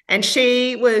 And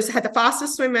she had the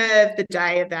fastest swimmer of the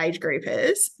day of the age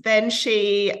groupers. Then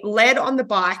she led on the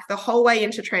bike the whole way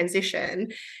into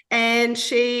transition and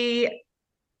she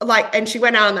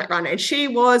went out on that run and she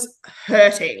was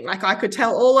hurting. Like I could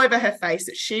tell all over her face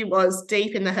that she was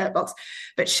deep in the hurt box,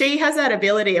 but she has that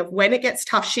ability of when it gets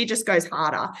tough, she just goes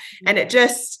harder and it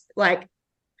just like,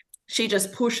 she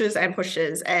just pushes and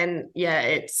pushes. And yeah,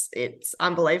 it's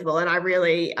unbelievable. And I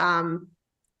really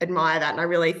admire that. And I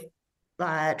really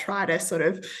try to sort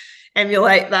of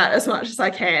emulate that as much as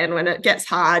I can. When it gets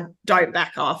hard, don't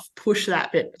back off, push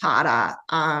that bit harder.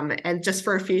 And just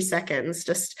for a few seconds,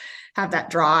 just have that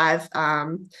drive.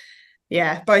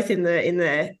 Both in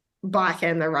the bike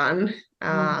and the run.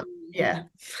 Yeah.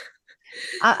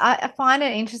 I find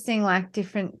it interesting, like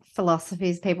different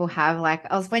philosophies people have. Like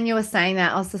when you were saying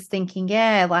that, I was just thinking,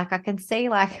 yeah, like I can see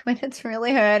like when it's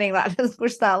really hurting, like just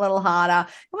push that a little harder.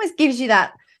 It almost gives you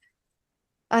that,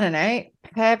 I don't know,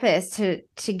 purpose to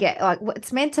get like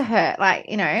it's meant to hurt. Like,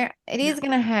 it is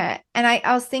going to hurt. And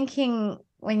I was thinking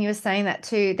when you were saying that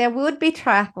too, there would be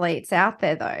triathletes out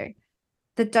there though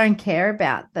that don't care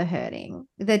about the hurting,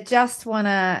 that just want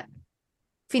to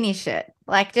finish it,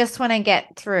 like just want to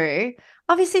get through.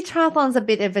 Obviously triathlon's a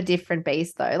bit of a different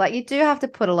beast though. Like you do have to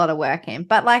put a lot of work in,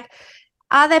 but like,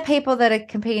 are there people that are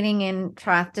competing in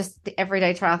just the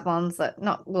everyday triathlons, that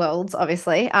not worlds,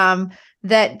 obviously,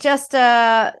 that just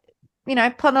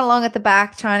putting along at the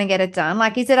back trying to get it done?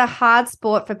 Like, is it a hard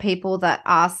sport for people that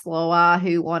are slower,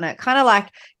 who want to kind of like,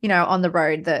 on the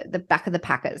road, the back of the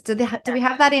packers? Do we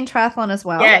have that in triathlon as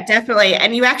well? Yeah, definitely.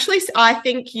 And I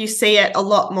think you see it a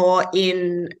lot more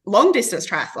in long distance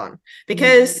triathlon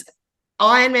because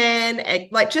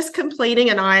Ironman, like just completing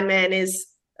an Ironman is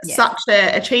such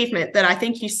an achievement that I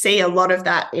think you see a lot of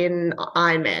that in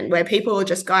Ironman, where people will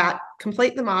just go out,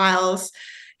 complete the miles,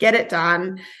 get it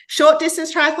done. Short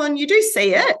distance triathlon, you do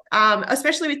see it,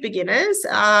 especially with beginners.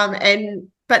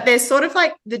 But there's sort of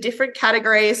like the different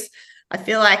categories. I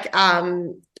feel like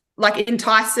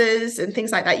enticers and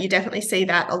things like that, you definitely see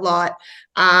that a lot.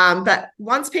 But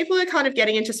once people are kind of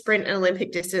getting into sprint and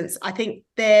Olympic distance, I think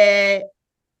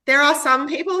there are some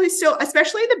people who still,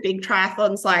 especially the big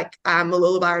triathlons like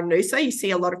Mooloolaba and Noosa, you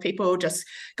see a lot of people just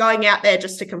going out there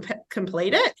just to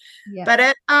complete it. Yeah. But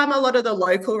at a lot of the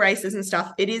local races and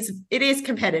stuff, it is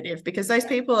competitive because those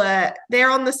people they're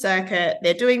on the circuit,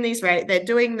 they're doing they're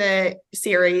doing the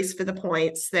series for the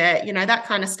points, they're, that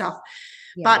kind of stuff.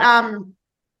 Yeah. But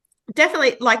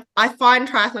definitely, like I find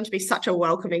triathlon to be such a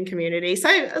welcoming community. So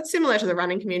it's similar to the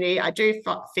running community. I do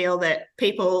feel that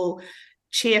people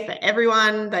cheer for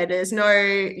everyone. There's no,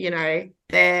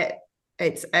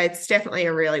 it's definitely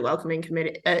a really welcoming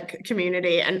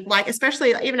community. And like,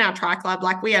 especially even our tri club,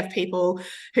 like we have people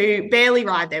who barely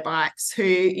ride their bikes,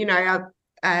 who, are,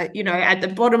 at the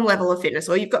bottom level of fitness,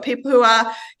 or you've got people who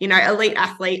are, elite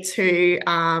athletes who,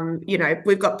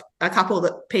 we've got a couple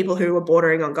of people who are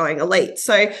bordering on going elite.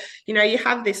 So, you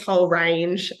have this whole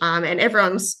range, and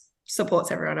everyone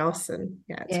supports everyone else. And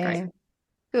it's great.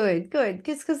 Good.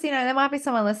 Because, there might be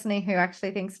someone listening who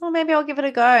actually thinks, well, maybe I'll give it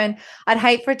a go. And I'd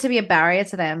hate for it to be a barrier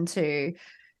to them to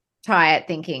try it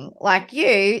thinking like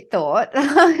you thought,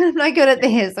 I'm not good at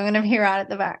this, I'm going to be right at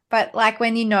the back. But like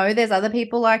when you know there's other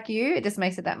people like you, it just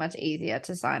makes it that much easier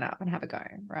to sign up and have a go,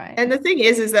 right? And the thing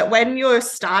is that when you're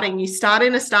starting, you start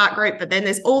in a start group, but then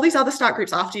there's all these other start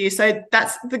groups after you. So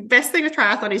that's the best thing with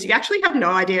triathlon is you actually have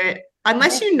no idea,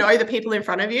 unless you know the people in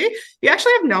front of you, you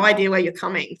actually have no idea where you're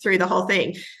coming through the whole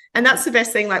thing. And that's the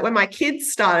best thing. Like when my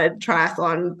kids started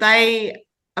triathlon,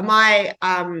 my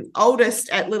oldest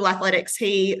at Little Athletics,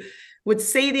 he would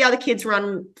see the other kids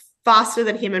run faster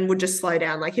than him and would just slow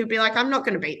down. Like he'd be like, I'm not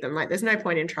going to beat them. Like there's no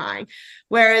point in trying.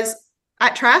 Whereas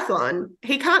at triathlon,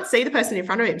 he can't see the person in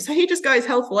front of him. So he just goes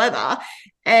hell for leather.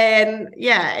 And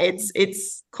yeah, it's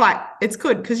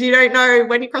good because you don't know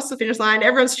when you cross the finish line,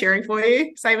 everyone's cheering for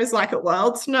you. Same as like at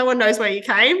Worlds. No one knows where you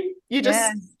came. You're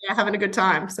just having a good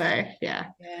time. So yeah.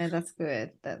 Yeah, that's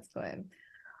good. That's good.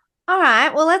 All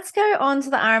right. Well, let's go on to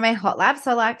the RMA Hot Lab.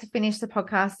 So I like to finish the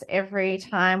podcast every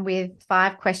time with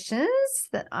 5 questions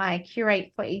that I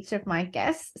curate for each of my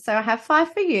guests. So I have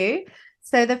 5 for you.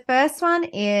 So the first one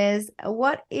is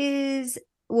what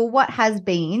has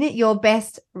been your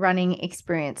best running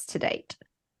experience to date?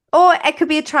 Or it could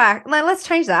be a try. No, let's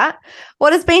change that.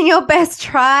 What has been your best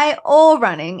try or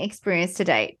running experience to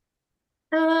date?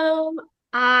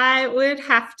 I would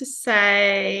have to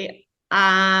say,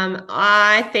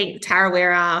 I think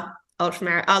Tarawera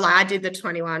Ultramarathon. Oh, like I did the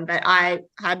 21, but I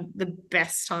had the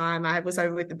best time. I was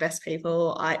over with the best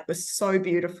people. It was so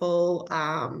beautiful.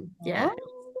 Yeah.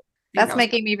 That's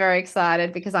making me very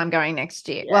excited because I'm going next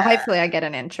year. Yeah. Well, hopefully I get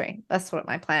an entry. That's what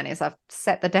my plan is. I've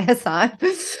set the day aside.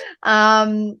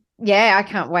 Yeah, I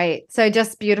can't wait. So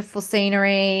just beautiful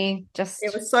scenery.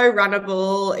 It was so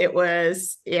runnable. It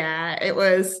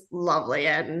was lovely.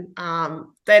 And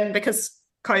then because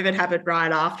COVID happened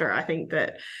right after, I think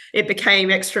that it became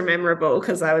extra memorable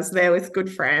because I was there with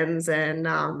good friends and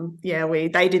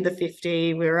they did the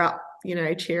 50. We were up,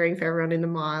 cheering for everyone in the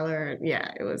miler. And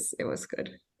yeah, it was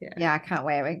good. Yeah, I can't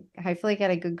wait. We hopefully get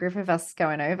a good group of us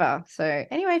going over. So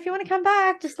anyway, if you want to come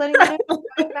back, just letting me know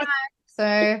going back.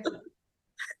 So,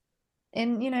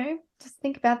 and just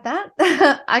think about that.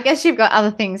 I guess you've got other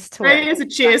things to work. Maybe it's a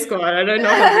cheer squad. I don't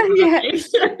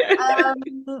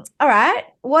know. All right.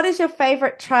 What is your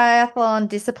favorite triathlon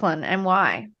discipline and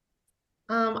why?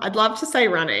 I'd love to say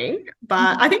running,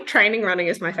 but I think training running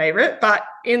is my favorite. But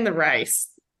in the race,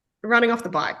 running off the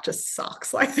bike just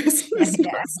sucks. Like this,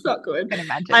 it's not good. I can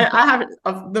imagine. I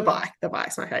have the bike. The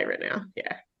bike's my favorite now.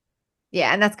 Yeah.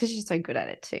 Yeah, and that's because you're so good at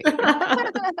it too.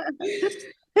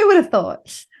 Who would have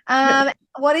thought?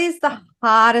 What is the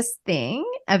hardest thing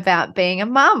about being a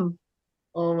mum?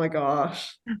 Oh my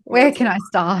gosh. Where can I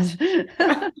start?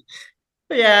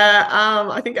 Yeah,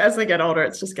 I think as they get older,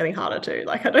 it's just getting harder too.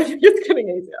 Like I don't think it's getting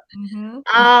easier. Mm-hmm.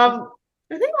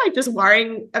 I think like just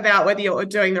worrying about whether you're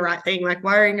doing the right thing, like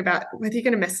worrying about whether you're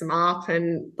going to mess them up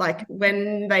and like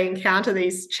when they encounter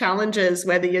these challenges,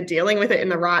 whether you're dealing with it in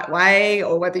the right way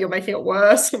or whether you're making it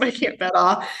worse or making it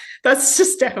better. That's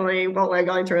just definitely what we're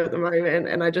going through at the moment.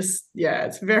 And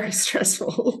it's very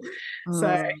stressful.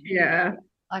 So, yeah.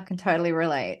 I can totally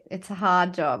relate. It's a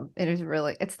hard job.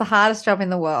 It's the hardest job in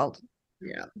the world.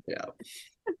 Yeah.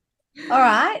 All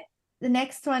right. The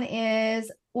next one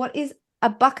is, what is a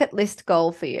bucket list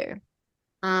goal for you?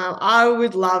 I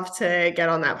would love to get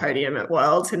on that podium at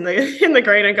Worlds in the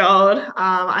green and gold.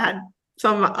 I had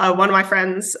one of my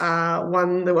friends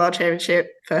won the world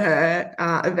championship for her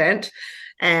event,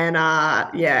 and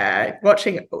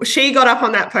she got up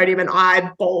on that podium and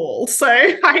I bawled. So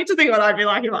I hate to think what I'd be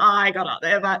like if I got up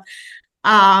there, but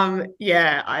I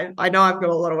know I've got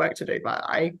a lot of work to do, but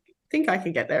I think I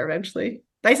can get there eventually.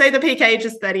 They say the peak age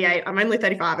is 38. I'm only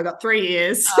 35. I've got 3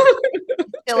 years.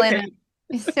 Still in it.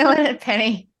 You're still in it,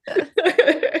 Penny.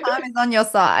 Time is on your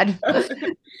side.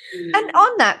 And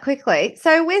on that quickly,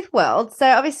 so with World, so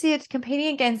obviously you're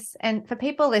competing against, and for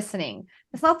people listening,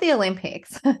 it's not the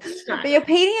Olympics, but you're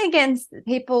competing against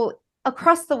people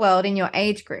across the world in your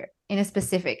age group in a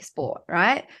specific sport,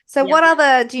 right? So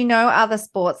do you know other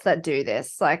sports that do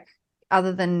this, like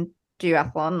other than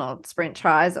duathlon or sprint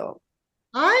tries or?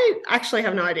 I actually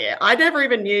have no idea. I never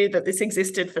even knew that this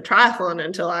existed for triathlon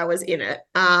until I was in it.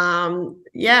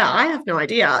 I have no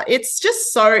idea. It's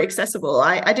just so accessible.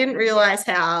 I didn't realize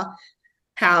how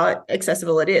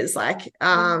accessible it is. Like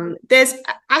there's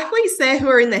athletes there who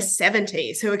are in their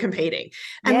 70s who are competing.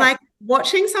 And like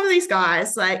watching some of these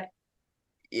guys, like,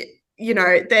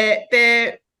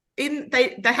 they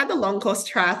had the long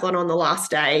course triathlon on the last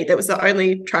day. That was the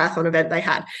only triathlon event they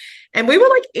had. And we were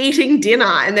like eating dinner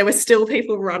and there were still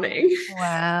people running.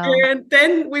 Wow. And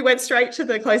then we went straight to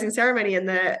the closing ceremony and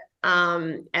the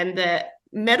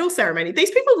medal ceremony.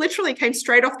 These people literally came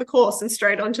straight off the course and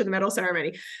straight onto the medal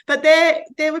ceremony. But there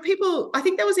were people, I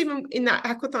think there was even in that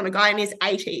aquathon, a guy in his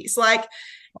 80s, like,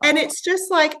 and it's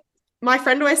just like, my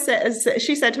friend always says,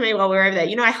 she said to me while we were over there,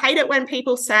 you know, I hate it when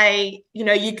people say, you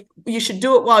know, you should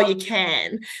do it while you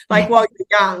can, like while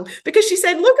you're young, because she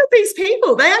said, look at these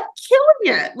people, they are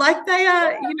killing it. Like they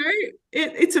are, you know,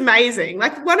 it's amazing.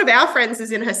 Like one of our friends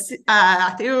is in her,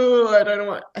 I don't know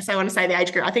what I want to say the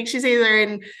age group. I think she's either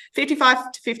in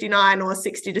 55 to 59 or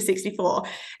 60 to 64.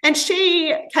 And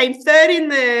she came third in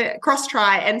the cross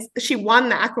tri and she won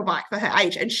the aquabike for her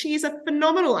age. And she's a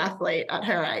phenomenal athlete at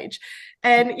her age.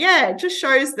 And yeah, it just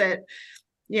shows that,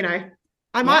 you know,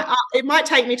 it might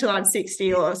take me till I'm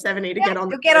 60 or 70 to get on.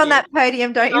 You'll get on that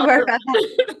podium. Don't you worry about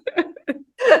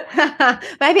that.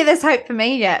 Maybe there's hope for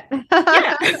me yet.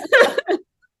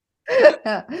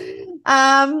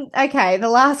 Okay. The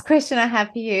last question I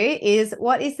have for you is,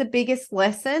 what is the biggest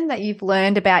lesson that you've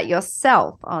learned about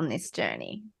yourself on this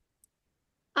journey?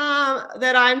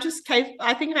 That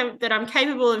I'm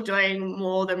capable of doing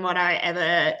more than what I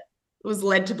ever was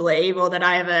led to believe, or that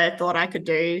I ever thought I could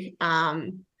do.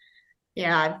 I've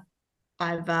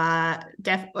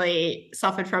definitely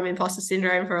suffered from imposter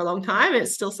syndrome for a long time.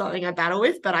 It's still something I battle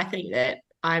with, but I think that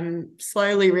I'm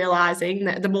slowly realizing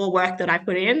that the more work that I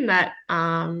put in, that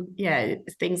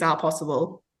things are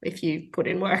possible if you put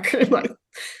in work. Like,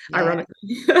 ironically.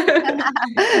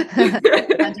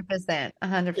 100%.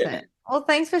 Well,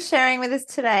 thanks for sharing with us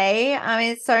today. I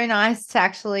mean, it's so nice to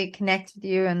actually connect with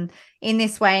you and in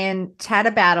this way and chat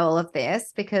about all of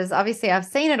this, because obviously I've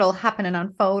seen it all happen and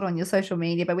unfold on your social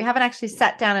media, but we haven't actually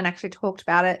sat down and actually talked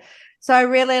about it. So I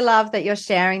really love that you're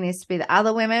sharing this with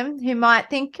other women who might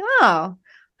think, oh,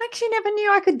 I actually never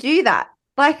knew I could do that.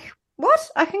 Like, what?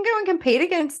 I can go and compete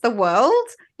against the world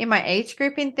in my age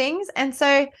group in things. And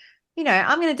so, you know,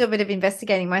 I'm going to do a bit of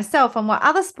investigating myself on what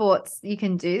other sports you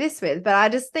can do this with. But I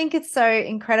just think it's so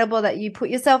incredible that you put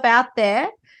yourself out there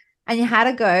and you had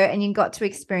a go and you got to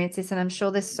experience this. And I'm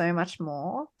sure there's so much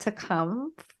more to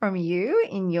come from you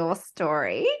in your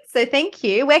story. So thank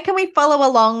you. Where can we follow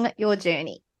along your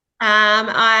journey?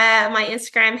 My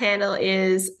Instagram handle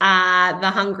is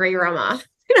the Hungry Rummer.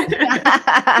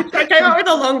 I came up with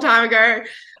a long time ago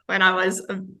when I was,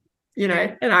 you know,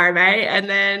 an RMA, and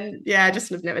then I just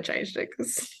have never changed it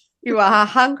because you are a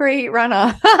hungry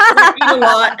runner. I eat a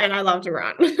lot and I love to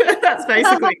run. That's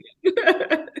basically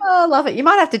it. Oh, I love it. You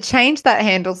might have to change that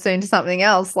handle soon to something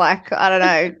else, like, I don't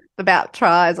know, about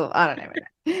tries or I don't know.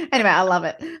 Anyway, I love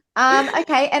it.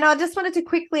 Okay, and I just wanted to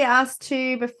quickly ask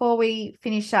too, before we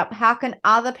finish up, how can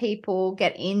other people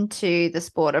get into the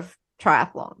sport of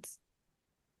triathlons?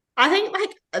 I think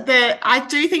I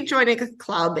do think joining a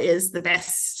club is the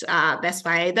best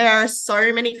way. There are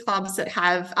so many clubs that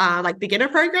have like beginner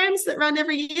programs that run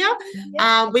every year,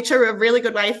 which are a really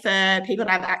good way for people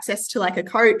to have access to like a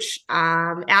coach.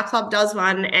 Our club does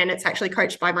one, and it's actually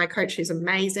coached by my coach, who's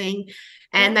amazing.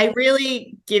 And they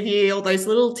really give you all those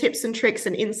little tips and tricks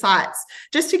and insights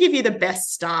just to give you the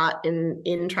best start in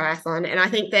triathlon. And I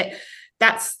think that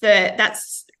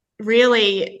that's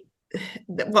really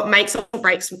what makes or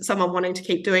breaks someone wanting to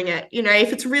keep doing it. You know,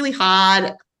 if it's really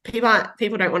hard, people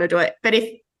don't want to do it. But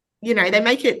if, you know, they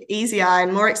make it easier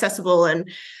and more accessible and,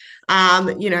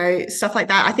 you know, stuff like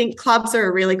that, I think clubs are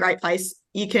a really great place.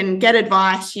 You can get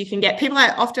advice. You can get people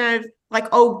that often have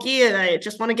like old gear they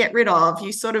just want to get rid of.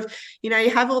 You sort of, you know, you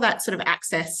have all that sort of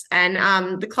access.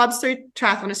 And the clubs through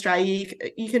Triathlon Australia,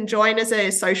 you can join as a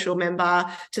social member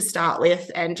to start with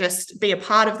and just be a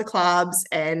part of the clubs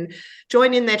and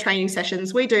join in their training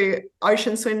sessions. We do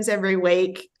ocean swims every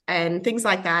week and things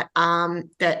like that,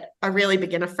 that are really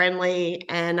beginner friendly.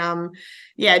 And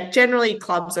generally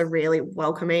clubs are really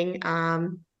welcoming.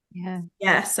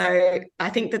 So I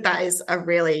think that is a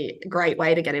really great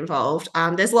way to get involved.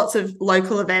 There's lots of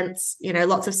local events, you know,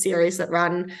 lots of series that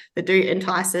do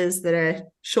enticers that are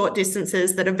short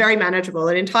distances that are very manageable.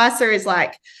 An enticer is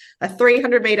like a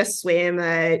 300-meter swim,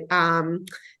 a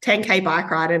 10K bike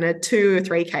ride, and a 2 or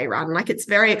 3K run. Like, it's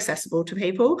very accessible to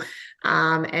people.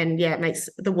 It makes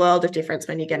the world of difference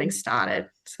when you're getting started.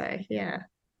 So, yeah.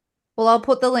 Well, I'll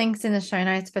put the links in the show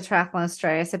notes for Triathlon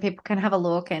Australia so people can have a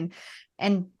look and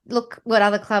look what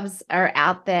other clubs are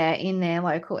out there in their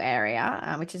local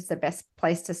area, which is the best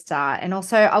place to start. And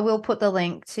also I will put the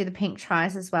link to the pink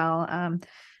tries as well,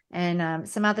 and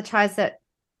some other tries that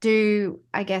do,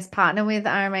 I guess, partner with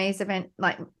RMA's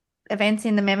events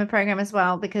in the member program as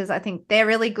well, because I think they're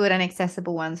really good and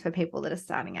accessible ones for people that are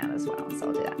starting out as well. So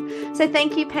I'll do that. So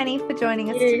thank you, Penny, for joining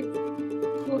us.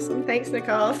 Awesome. Thanks,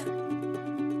 Nicole.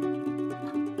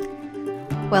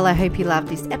 Well, I hope you loved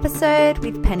this episode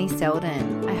with Penny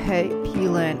Seldon. I hope you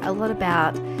learned a lot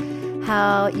about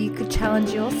how you could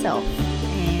challenge yourself,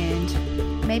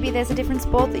 and maybe there's a different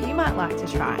sport that you might like to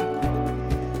try.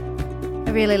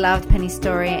 I really loved Penny's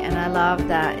story, and I love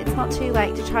that it's not too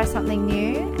late to try something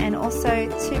new, and also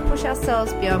to push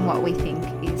ourselves beyond what we think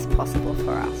is possible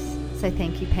for us. So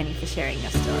thank you, Penny, for sharing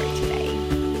your story today.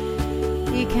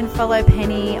 You can follow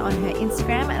Penny on her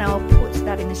Instagram, and I'll put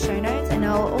that in the show notes, and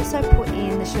I'll also put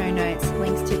in the show notes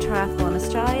links to Triathlon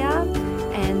Australia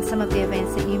and some of the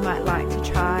events that you might like to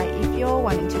try if you're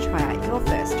wanting to try out your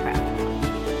first triathlon.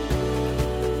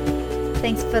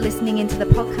 Thanks for listening into the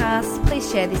podcast. Please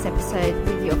share this episode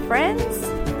with your friends,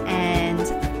 and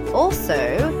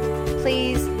also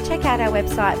please check out our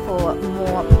website for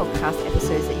more podcast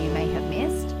episodes that you may have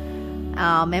missed,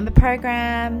 our member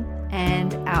program,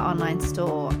 and our online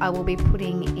store. I will be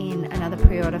putting in another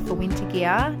pre-order for winter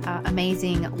gear,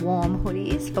 amazing warm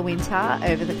hoodies for winter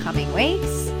over the coming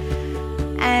weeks.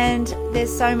 And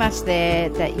there's so much there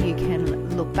that you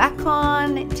can look back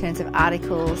on in terms of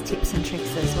articles, tips and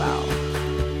tricks as well.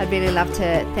 I'd really love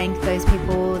to thank those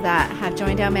people that have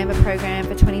joined our member program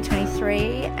for 2023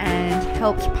 and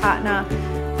helped partner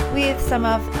with some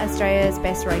of Australia's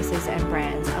best races and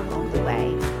brands along the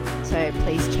way. So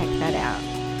please check that out.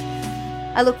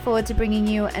 I look forward to bringing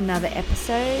you another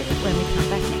episode when we come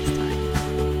back next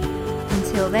time.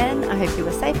 Until then, I hope you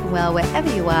are safe and well wherever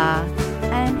you are,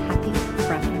 and happy